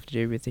all that stuff to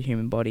do with the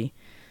human body.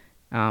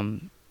 That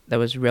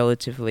was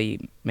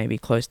relatively maybe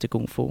close to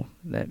Kung Fu,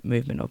 that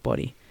movement of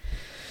body.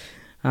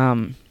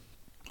 Went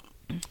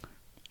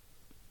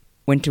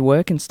to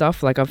work and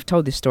stuff. Like I've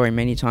told this story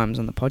many times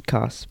on the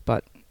podcast,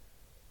 but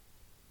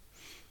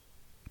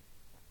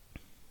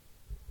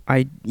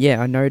I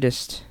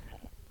noticed,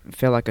 it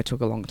felt like it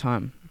took a long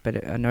time,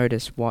 but I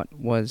noticed what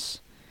was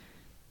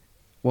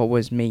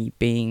me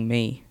being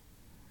me.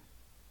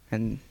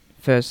 And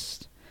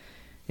first,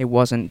 it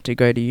wasn't to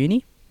go to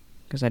uni,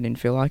 because I didn't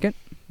feel like it.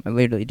 I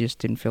literally just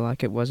didn't feel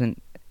like it.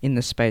 Wasn't in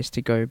the space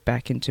to go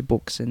back into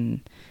books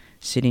and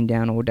sitting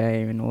down all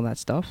day and all that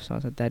stuff. So I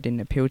thought that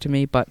didn't appeal to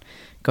me, but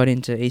got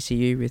into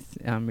ECU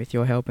with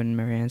your help and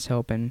Marianne's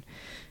help, and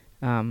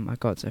I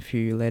got a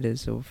few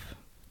letters of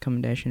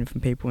commendation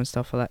from people and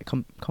stuff like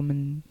that.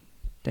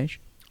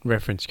 Commendation?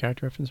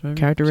 Character reference maybe?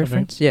 Character Something?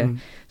 reference, yeah.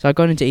 So I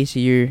got into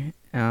ECU,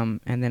 and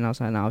then I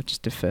was like, no, I'll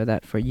just defer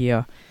that for a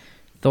year.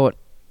 Thought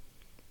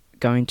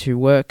going to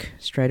work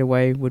straight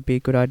away would be a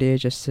good idea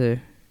just to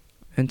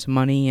earn some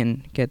money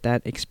and get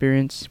that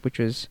experience, which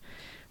was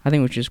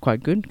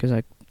quite good because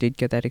I did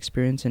get that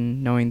experience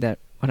and knowing that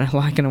what I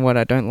like and what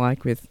I don't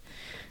like with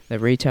the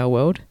retail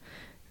world.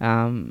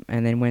 And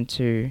then went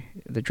to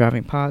the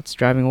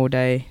driving all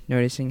day,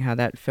 noticing how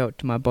that felt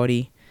to my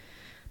body.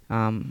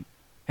 And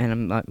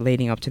I'm like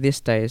leading up to this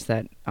day is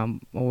that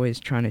I'm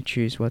always trying to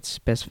choose what's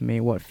best for me,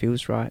 what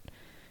feels right,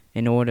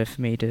 in order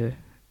for me to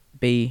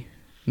be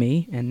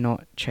me and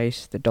not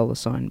chase the dollar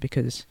sign,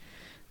 because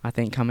I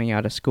think coming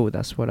out of school,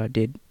 that's what I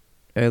did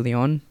early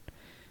on,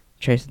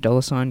 chase the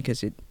dollar sign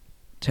because it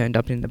turned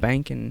up in the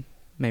bank and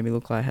made me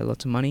look like I had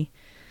lots of money.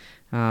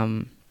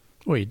 Well,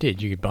 you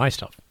did. You could buy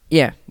stuff.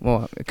 Yeah,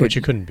 well, which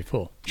you couldn't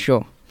before.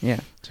 Sure, yeah.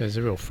 So there's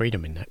a real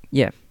freedom in that.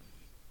 Yeah,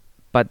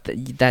 but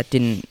that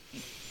didn't.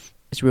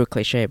 It's real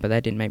cliche, but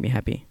that didn't make me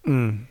happy.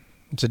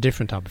 It's a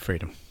different type of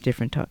freedom.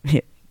 Different type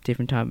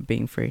of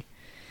being free.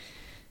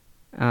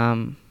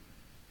 I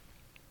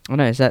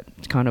know. Is that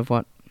kind of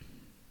what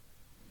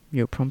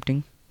you're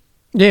prompting?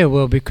 Yeah,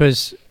 well,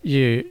 because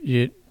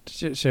you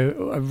The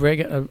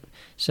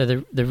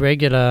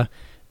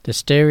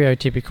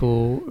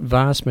stereotypical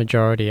vast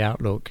majority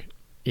outlook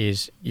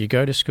is you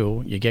go to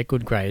school, you get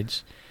good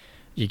grades,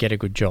 you get a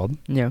good job.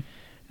 Yeah.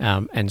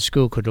 And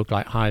school could look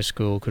like high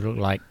school, could look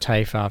like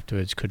TAFE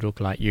afterwards, could look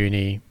like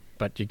uni,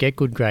 but you get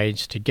good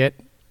grades to get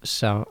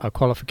a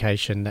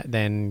qualification that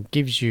then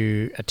gives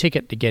you a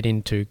ticket to get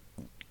into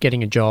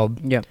getting a job.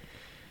 Yeah.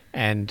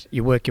 And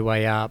you work your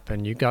way up,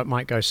 and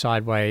might go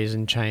sideways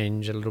and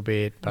change a little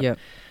bit, but Yeah.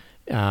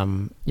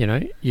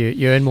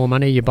 You earn more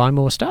money, you buy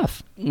more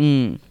stuff.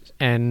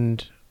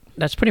 And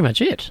that's pretty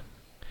much it.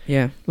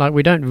 Yeah. Like,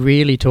 we don't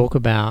really talk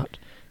about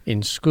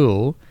in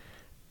school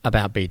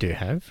about Be Do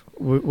Have.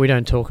 We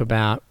don't talk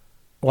about,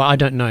 well, I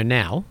don't know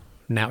now,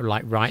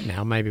 like right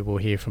now, maybe we'll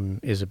hear from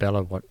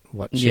Isabella what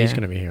she's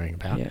going to be hearing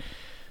about. Yeah.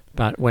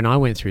 But when I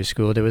went through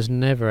school, there was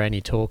never any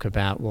talk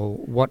about, well,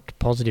 what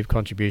positive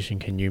contribution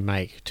can you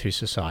make to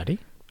society,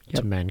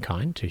 to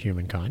mankind, to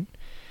humankind?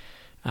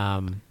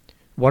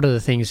 What are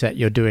the things that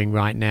you're doing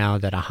right now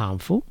that are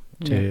harmful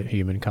to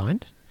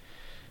humankind?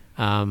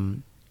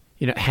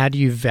 How do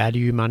you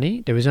value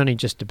money? There was only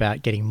just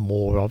about getting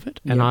more of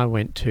it. And I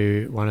went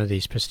to one of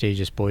these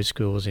prestigious boys'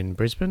 schools in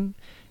Brisbane,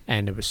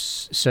 and it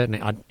was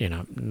certainly,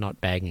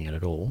 not bagging it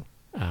at all,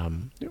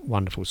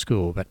 wonderful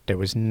school, but there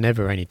was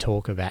never any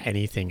talk about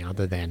anything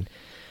other than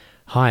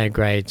higher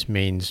grades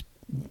means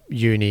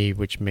uni,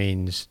 which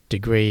means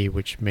degree,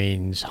 which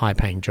means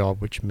high-paying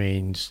job, which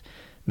means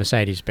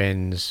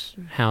Mercedes-Benz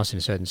house in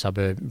a certain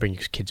suburb, bring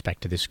your kids back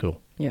to this school.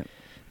 Yeah.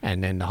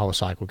 And then the whole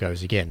cycle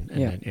goes again.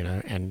 And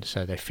then, and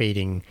so they're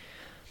feeding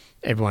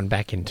everyone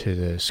back into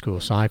the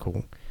school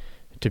cycle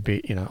to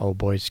be, old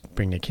boys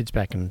bring their kids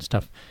back and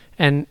stuff.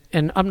 And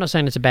I'm not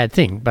saying it's a bad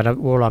thing, but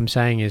all I'm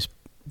saying is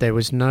there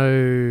was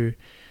no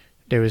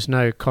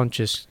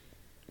conscious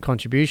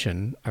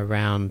contribution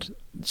around,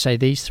 say,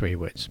 these three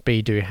words: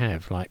 be, do,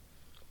 have. Like,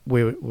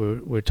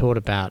 we're taught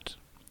about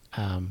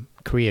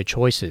career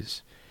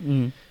choices,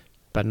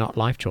 but not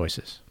life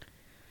choices.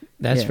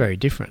 That's very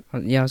different.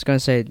 Yeah, I was going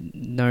to say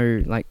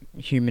no, like,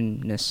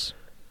 humanness.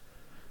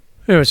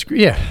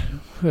 Exactly.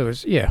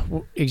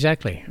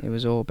 It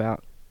was all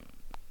about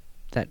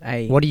that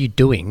A. What are you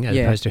doing as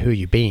opposed to who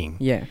you're being?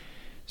 Yeah.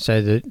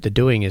 So the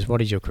doing is,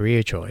 what is your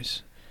career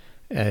choice?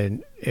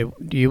 And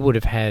you would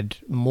have had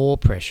more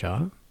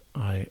pressure,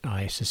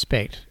 I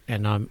suspect,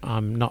 and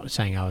I'm not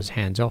saying I was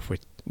hands off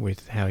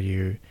with how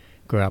you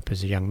grew up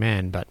as a young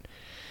man, but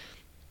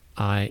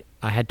I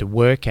had to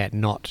work at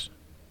not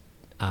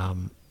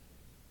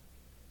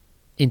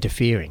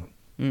interfering.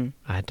 I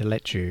had to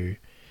let you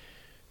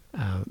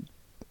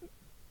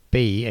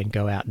be and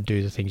go out and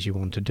do the things you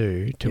want to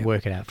do to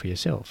work it out for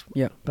yourself.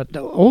 Yeah. But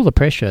all the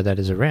pressure that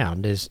is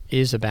around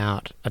is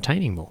about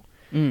attaining more.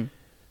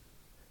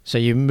 So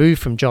you move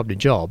from job to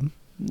job,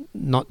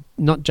 not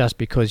just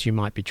because you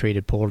might be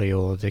treated poorly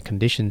or the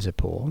conditions are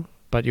poor,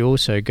 but you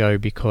also go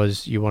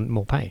because you want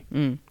more pay.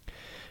 And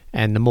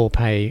the more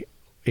pay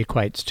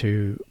equates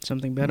to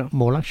something better,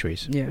 more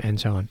luxuries, and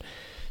so on.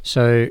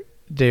 So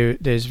there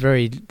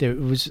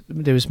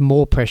was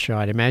more pressure,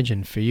 I'd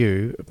imagine, for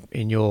you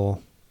in your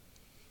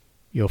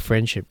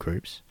friendship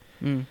groups,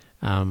 to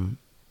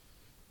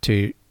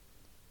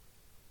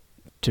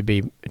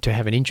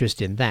have an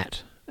interest in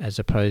that, as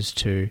opposed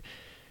to,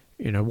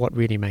 what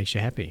really makes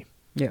you happy,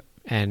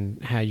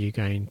 and how you're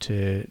going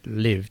to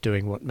live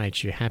doing what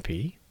makes you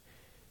happy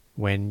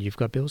when you've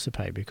got bills to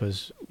pay,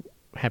 because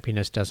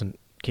happiness doesn't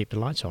keep the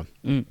lights on.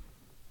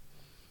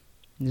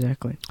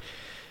 Exactly.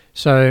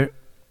 So,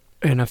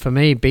 for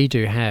me, be,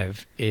 do,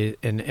 have,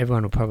 and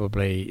everyone will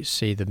probably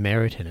see the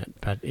merit in it,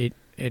 but it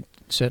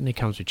certainly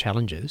comes with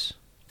challenges.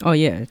 Oh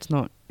yeah, it's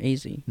not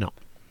easy. No.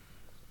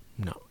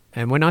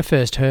 And when I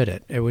first heard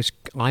it,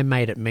 I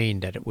made it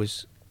mean that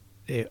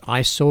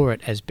I saw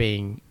it as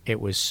being,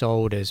 it was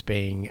sold as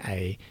being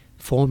a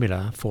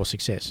formula for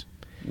success.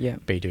 Yeah.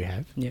 Be, do,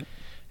 have. Yeah.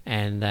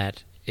 And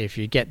that if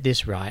you get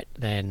this right,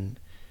 then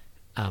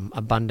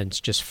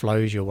abundance just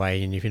flows your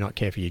way, and if you're not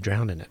careful, you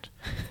drown in it.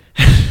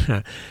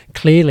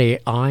 Clearly,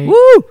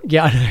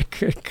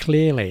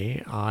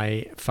 clearly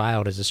I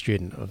failed as a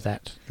student of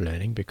that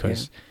learning,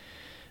 because,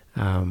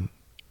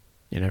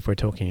 if we're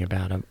talking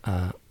about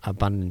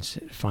abundance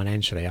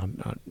financially, I'm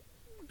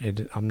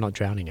not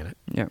drowning in it.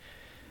 Yeah.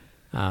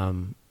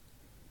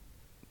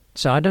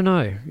 So I don't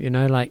know,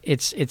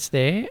 it's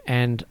there,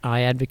 and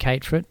I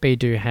advocate for it. Be,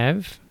 do,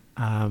 have.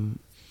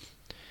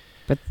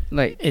 But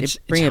bring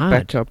it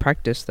back to our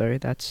practice, though.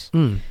 That's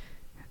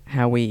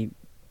how we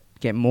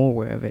get more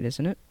aware of it,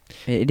 isn't it?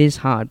 It is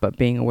hard, but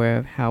being aware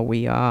of how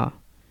we are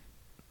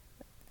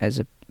as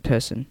a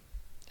person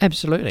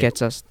absolutely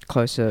gets us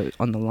closer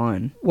on the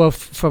line. Well,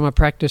 from a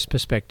practice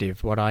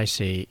perspective, what I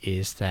see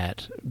is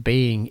that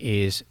being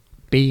is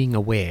being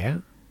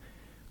aware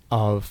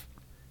of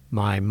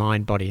my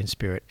mind, body and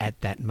spirit at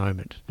that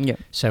moment. Yeah.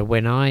 So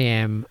when I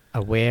am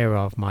aware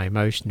of my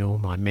emotional,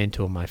 my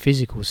mental, my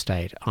physical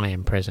state, I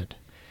am present.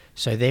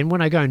 So then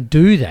when I go and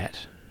do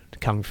that,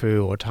 Kung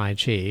Fu or Tai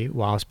Chi,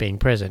 whilst being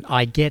present,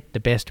 I get the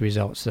best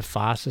results, the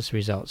fastest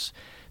results,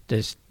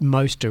 this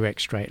most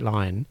direct straight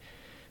line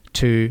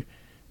to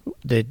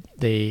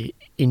the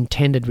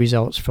intended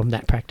results from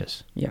that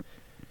practice. Yep.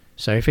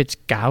 So if it's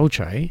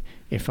gaucho,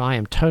 if I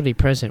am totally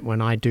present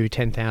when I do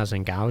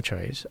 10,000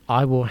 gauchos,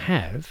 I will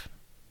have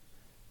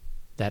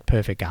that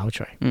perfect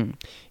gaucho.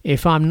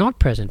 If I'm not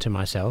present to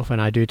myself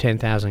and I do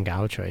 10,000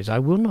 gauchos, I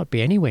will not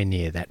be anywhere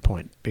near that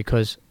point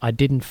because I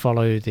didn't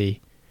follow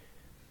the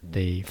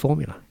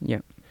formula.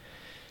 Yep.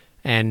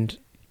 And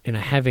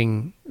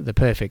having the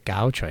perfect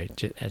gaucho,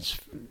 as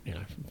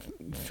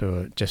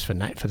for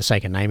the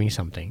sake of naming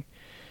something,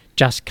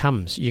 just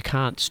comes. You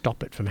can't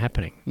stop it from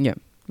happening. Yep.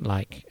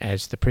 Like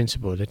as the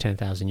principle of the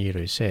 10,000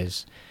 Yuru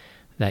says,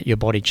 that your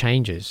body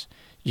changes.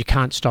 You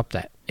can't stop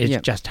that.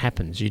 It just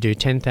happens. You do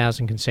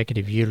 10,000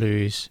 consecutive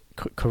Yulus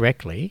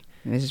correctly.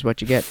 And this is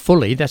what you get.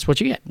 Fully, that's what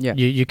you get. Yeah.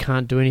 You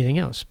can't do anything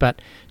else.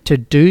 But to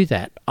do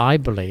that, I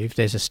believe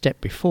there's a step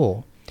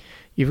before.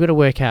 You've got to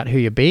work out who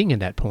you're being at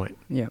that point.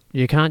 Yeah.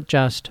 You can't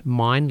just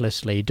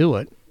mindlessly do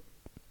it.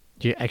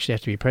 You actually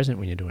have to be present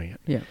when you're doing it.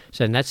 Yeah.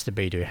 So that's the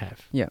be-do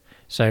have. Yeah.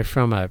 So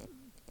from a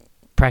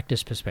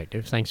practice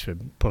perspective, thanks for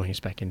pulling us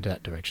back into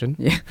that direction.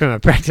 Yeah. From a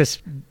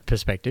practice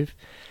perspective,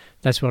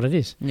 that's what it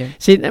is. Yeah.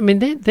 See, I mean,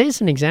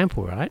 there's an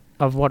example, right,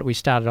 of what we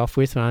started off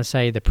with when I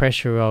say the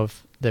pressure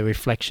of the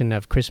reflection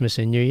of Christmas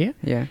and New Year.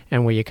 Yeah.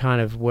 And where you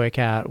kind of work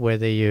out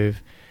whether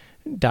you've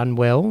done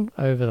well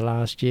over the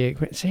last year.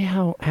 See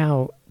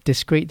how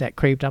discreet that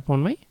creeped up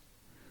on me?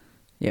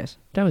 Yes.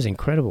 That was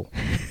incredible.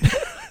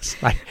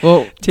 It's like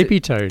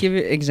tippy-toed. Give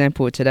an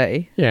example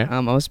today. Yeah. I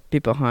was a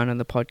bit behind on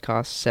the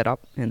podcast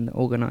setup and the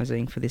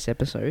organising for this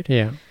episode.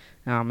 Yeah.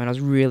 And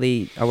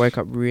I woke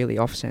up really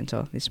off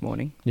center this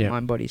morning. Yeah.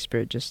 Mind, body,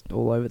 spirit, just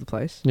all over the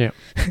place. Yeah.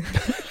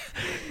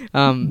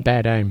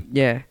 Bad aim.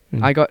 Yeah.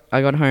 Mm.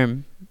 I got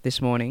home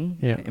this morning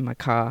in my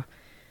car.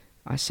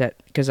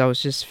 Because I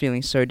was just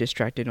feeling so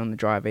distracted on the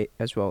drive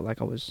as well. Like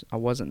I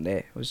wasn't there.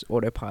 It was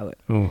autopilot.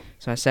 Oh.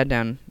 So I sat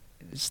down,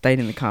 stayed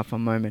in the car for a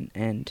moment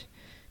and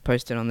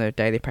posted on the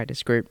daily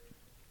practice group.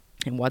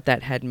 And what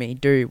that had me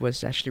do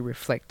was actually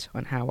reflect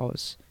on how I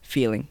was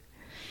feeling.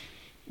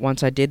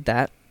 Once I did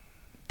that,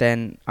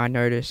 then I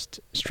noticed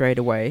straight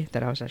away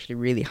that I was actually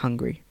really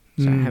hungry.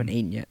 So I haven't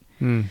eaten yet.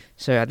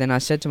 So then I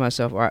said to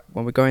myself, all right,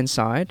 when we go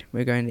inside,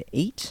 we're going to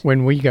eat.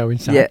 When we go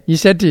inside? Yeah. You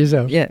said to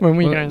yourself, when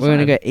we go inside. We're going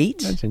to go eat.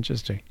 That's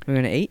interesting. We're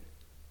going to eat,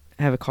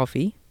 have a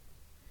coffee,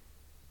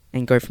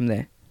 and go from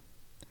there.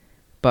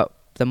 But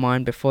the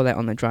mind before that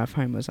on the drive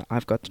home was,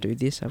 I've got to do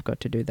this, I've got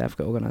to do that, I've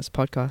got to organise a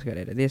podcast, I've got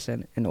to edit this,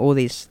 and all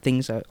these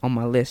things are on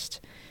my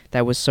list.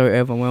 That was so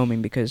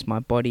overwhelming because my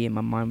body and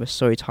my mind was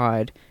so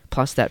tired,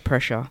 plus that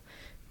pressure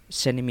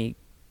sending me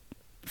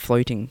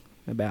floating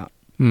about.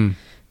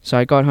 So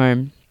I got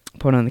home,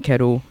 put on the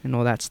kettle and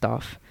all that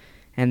stuff.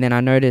 And then I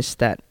noticed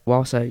that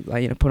whilst I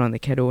put on the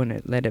kettle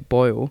and let it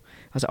boil,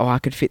 I was like, I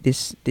could fit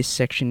this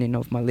section in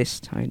of my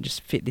list. I can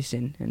just fit this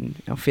in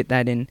and I'll fit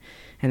that in.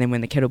 And then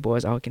when the kettle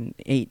boils, I can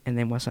eat. And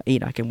then once I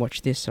eat, I can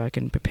watch this so I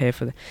can prepare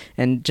for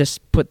and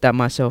just put that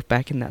myself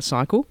back in that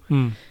cycle.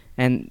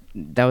 And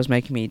that was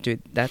making me do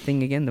that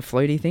thing again, the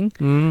floaty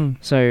thing.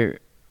 So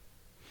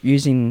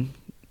using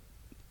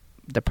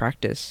the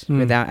practice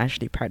without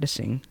actually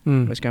practicing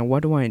was going,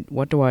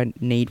 what do I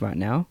need right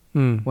now?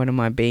 What am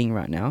I being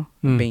right now?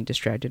 Being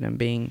distracted and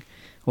being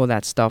all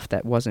that stuff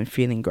that wasn't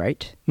feeling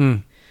great.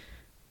 And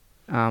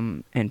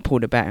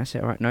pulled it back. I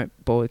said, all right, no,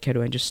 boil the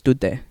kettle, and just stood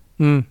there.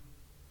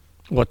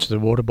 Watch the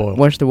water boil.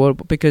 Watch the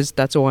water, because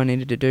that's all I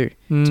needed to do,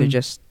 to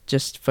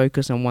just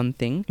focus on one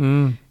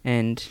thing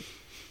and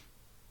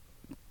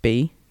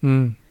be,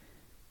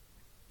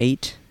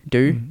 eat,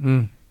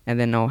 do, and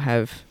then I'll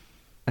have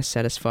a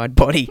satisfied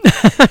body,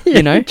 True,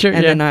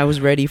 and then I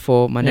was ready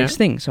for my next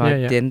thing. So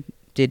I then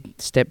did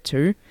step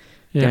 2,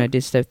 then I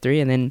did step 3,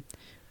 and then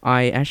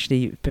I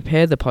actually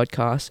prepared the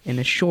podcast in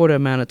a shorter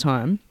amount of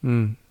time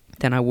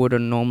than I would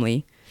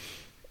normally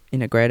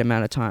in a great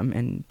amount of time,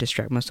 and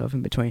distract myself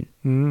in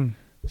between.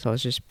 So I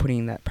was just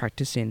putting that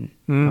practice in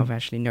of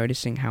actually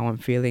noticing how I'm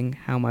feeling,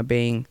 how am I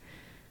being,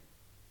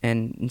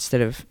 and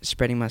instead of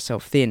spreading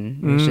myself thin,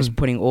 it was just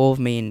putting all of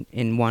me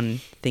in one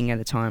thing at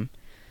a time.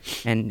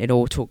 And it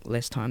all took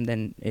less time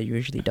than it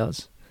usually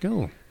does.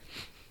 Cool.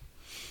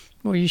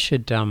 Well, you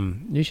should do a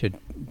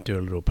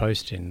little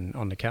post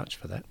on the couch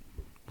for that,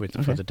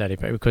 for the daily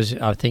paper, because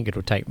I think it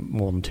will take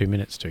more than 2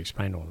 minutes to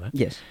explain all that.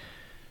 Yes,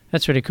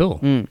 that's really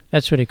cool.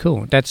 That's really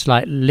cool. That's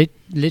like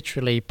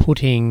literally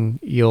putting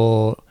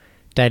your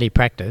daily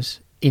practice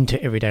into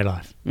everyday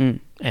life. And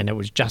it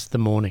was just the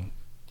morning.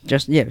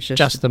 It's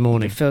just the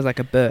morning. It feels like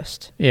a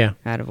burst. Yeah.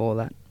 Out of all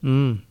that.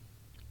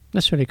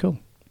 That's really cool.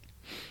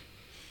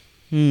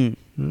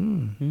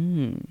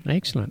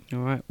 Excellent. All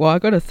right. Well, I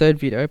got a third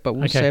video, but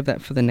we'll save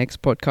that for the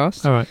next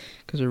podcast. All right.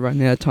 Because we're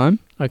running out of time.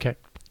 Okay.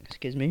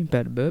 Excuse me,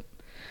 about to burp.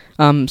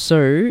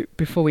 So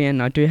before we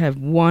end, I do have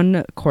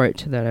one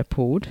quote that I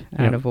pulled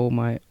out of all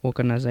my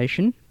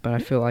organisation, but I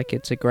feel like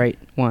it's a great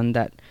one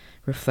that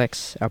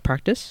reflects our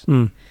practice.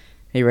 Are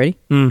you ready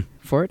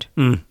for it?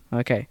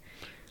 Okay.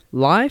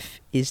 Life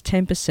is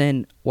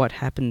 10% what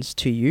happens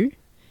to you,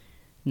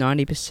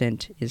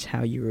 90% is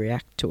how you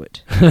react to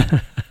it.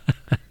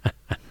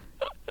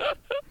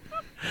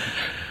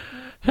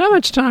 How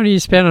much time do you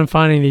spend on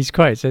finding these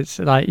quotes? It's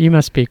like you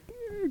must be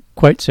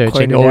quote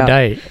searching Quoted all out.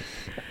 day.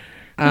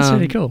 That's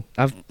really cool.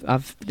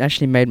 I've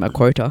actually made my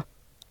quota.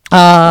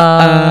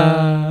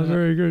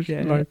 Very good.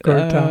 Yeah. My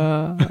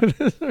quota.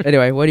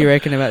 Anyway, what do you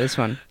reckon about this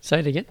one? Say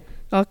it again.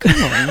 Oh, come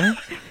on, man.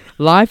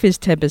 Life is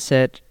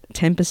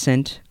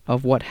 10%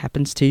 of what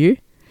happens to you.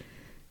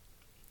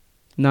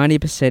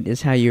 90%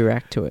 is how you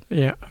react to it.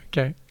 Yeah,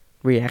 okay.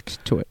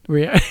 React to it.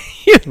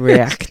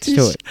 React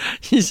to it.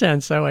 You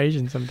sound so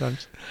Asian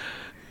sometimes.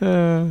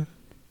 What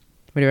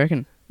do you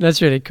reckon?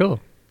 That's really cool.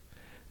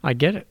 I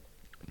get it.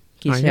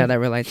 Can you I see get how it. that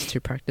relates to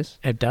practice?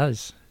 It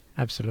does.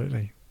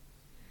 Absolutely.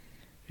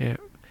 Yeah.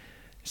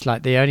 It's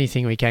like the only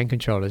thing we can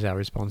control is our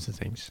response to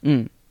things.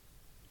 Mm.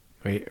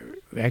 We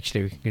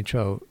can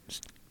control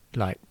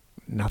like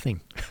nothing.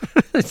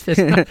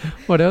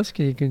 What else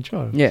can you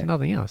control? Yeah. There's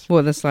nothing else.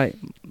 Well, that's like,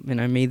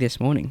 me this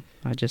morning.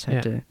 I just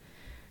had to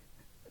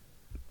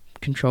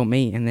control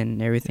me, and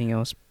then everything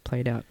else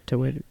played out to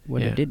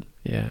what it did.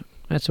 Yeah.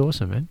 That's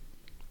awesome, man.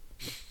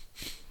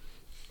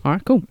 All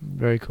right, cool.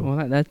 Very cool.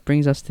 Well, that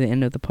brings us to the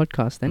end of the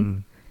podcast then.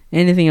 Mm.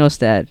 Anything else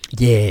to add?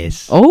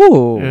 Yes.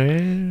 Oh,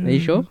 are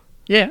you sure?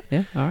 Yeah.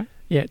 Yeah, all right.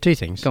 Yeah, two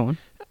things. Go on.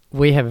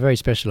 We have a very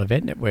special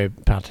event that we're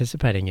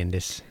participating in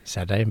this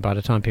Saturday, and by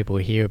the time people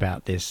hear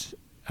about this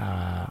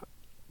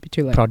Be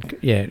too late.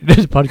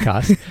 this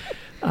podcast,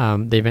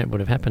 the event would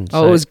have happened.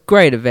 Oh, it was a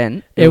great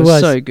event. It was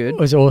was so good. It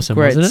was awesome,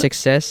 Great wasn't it?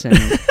 success and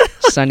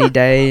sunny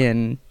day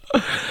and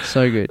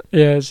so good.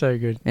 Yeah, so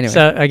good. Anyway.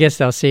 So I guess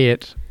they'll see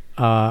it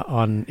on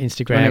Want to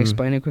Instagram.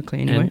 explain it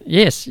quickly anyway? And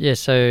yes.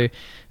 So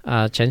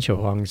Chen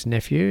Xiaohuang's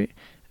nephew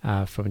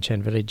from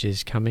Chen Village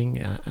is coming,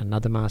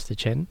 another Master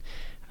Chen,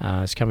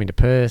 is coming to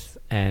Perth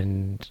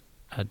and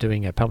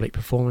doing a public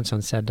performance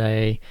on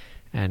Saturday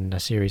and a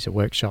series of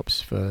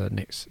workshops for the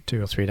next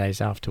 2 or 3 days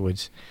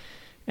afterwards.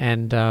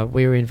 And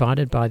we were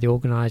invited by the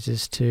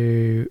organisers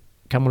to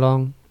come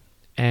along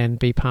and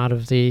be part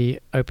of the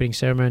opening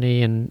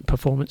ceremony and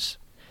performance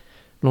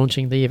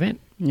launching the event.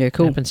 Yeah,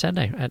 cool. Happens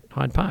Saturday at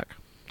Hyde Park.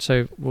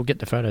 So we'll get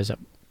the photos up.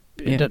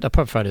 Yeah. The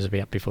proper photos will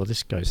be up before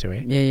this goes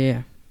through.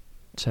 Yeah.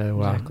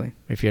 So Exactly.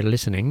 if you're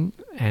listening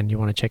and you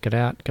want to check it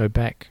out, go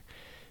back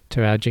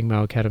to our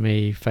Jingmo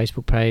Academy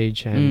Facebook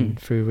page and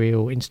through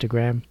Real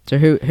Instagram. So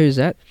who's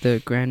that?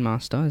 The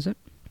Grandmaster, is it?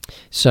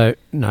 So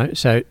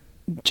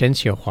Chen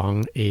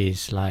Xiaohuang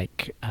is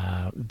like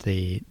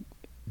the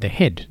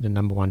head, the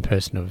number one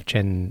person of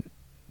Chen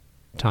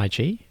Tai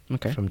Chi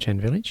from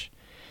Chen Village,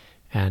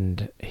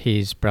 and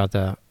his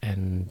brother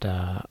and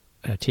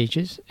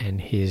teaches,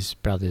 and his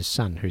brother's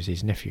son, who's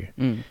his nephew,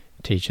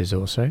 teaches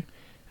also.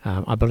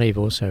 I believe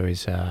also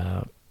is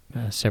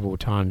several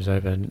times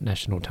over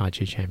national Tai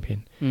Chi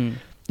champion.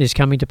 Is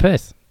coming to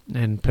Perth,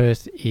 and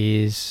Perth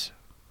is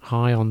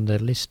high on the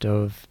list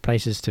of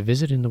places to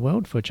visit in the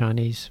world for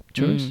Chinese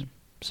tourists.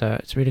 So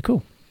it's really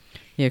cool.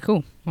 Yeah,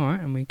 cool. All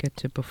right, and we get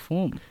to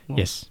perform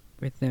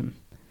with them.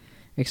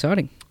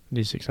 Exciting. It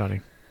is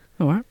exciting.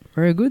 All right,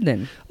 very good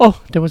then.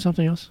 Oh, there was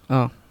something else.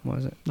 Oh, what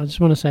was it? I just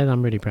want to say that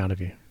I'm really proud of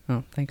you.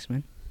 Oh, thanks,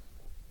 man.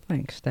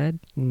 Thanks, Dad.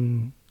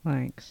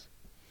 Thanks.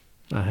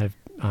 I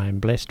am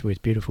blessed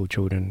with beautiful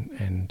children,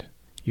 and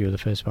you're the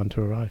first one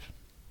to arrive.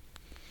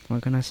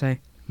 What can I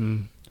say?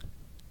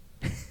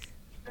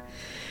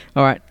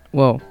 All right,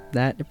 well,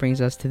 that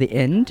brings us to the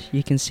end.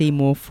 You can see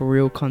more For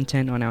Real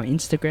content on our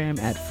Instagram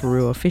at For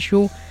Real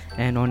Official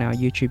and on our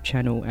YouTube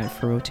channel at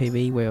For Real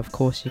TV, where of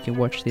course you can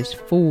watch this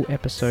full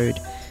episode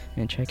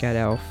and check out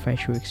our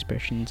facial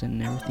expressions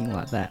and everything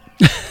like that.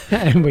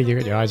 And with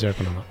your eyes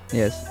open or not.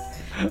 Yes.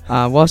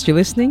 Whilst you're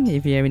listening,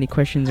 if you have any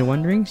questions or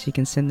wonderings, you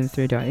can send them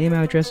through to our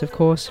email address, of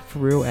course,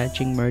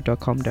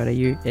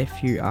 forreal@jingmo.com.au,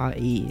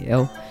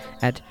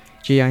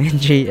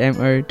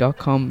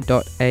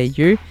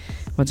 FUREL@GINGMO.com.au.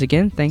 Once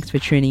again, thanks for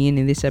tuning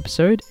in this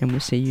episode, and we'll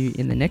see you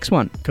in the next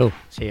one. Cool.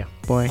 See ya.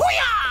 Bye.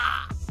 Booyah!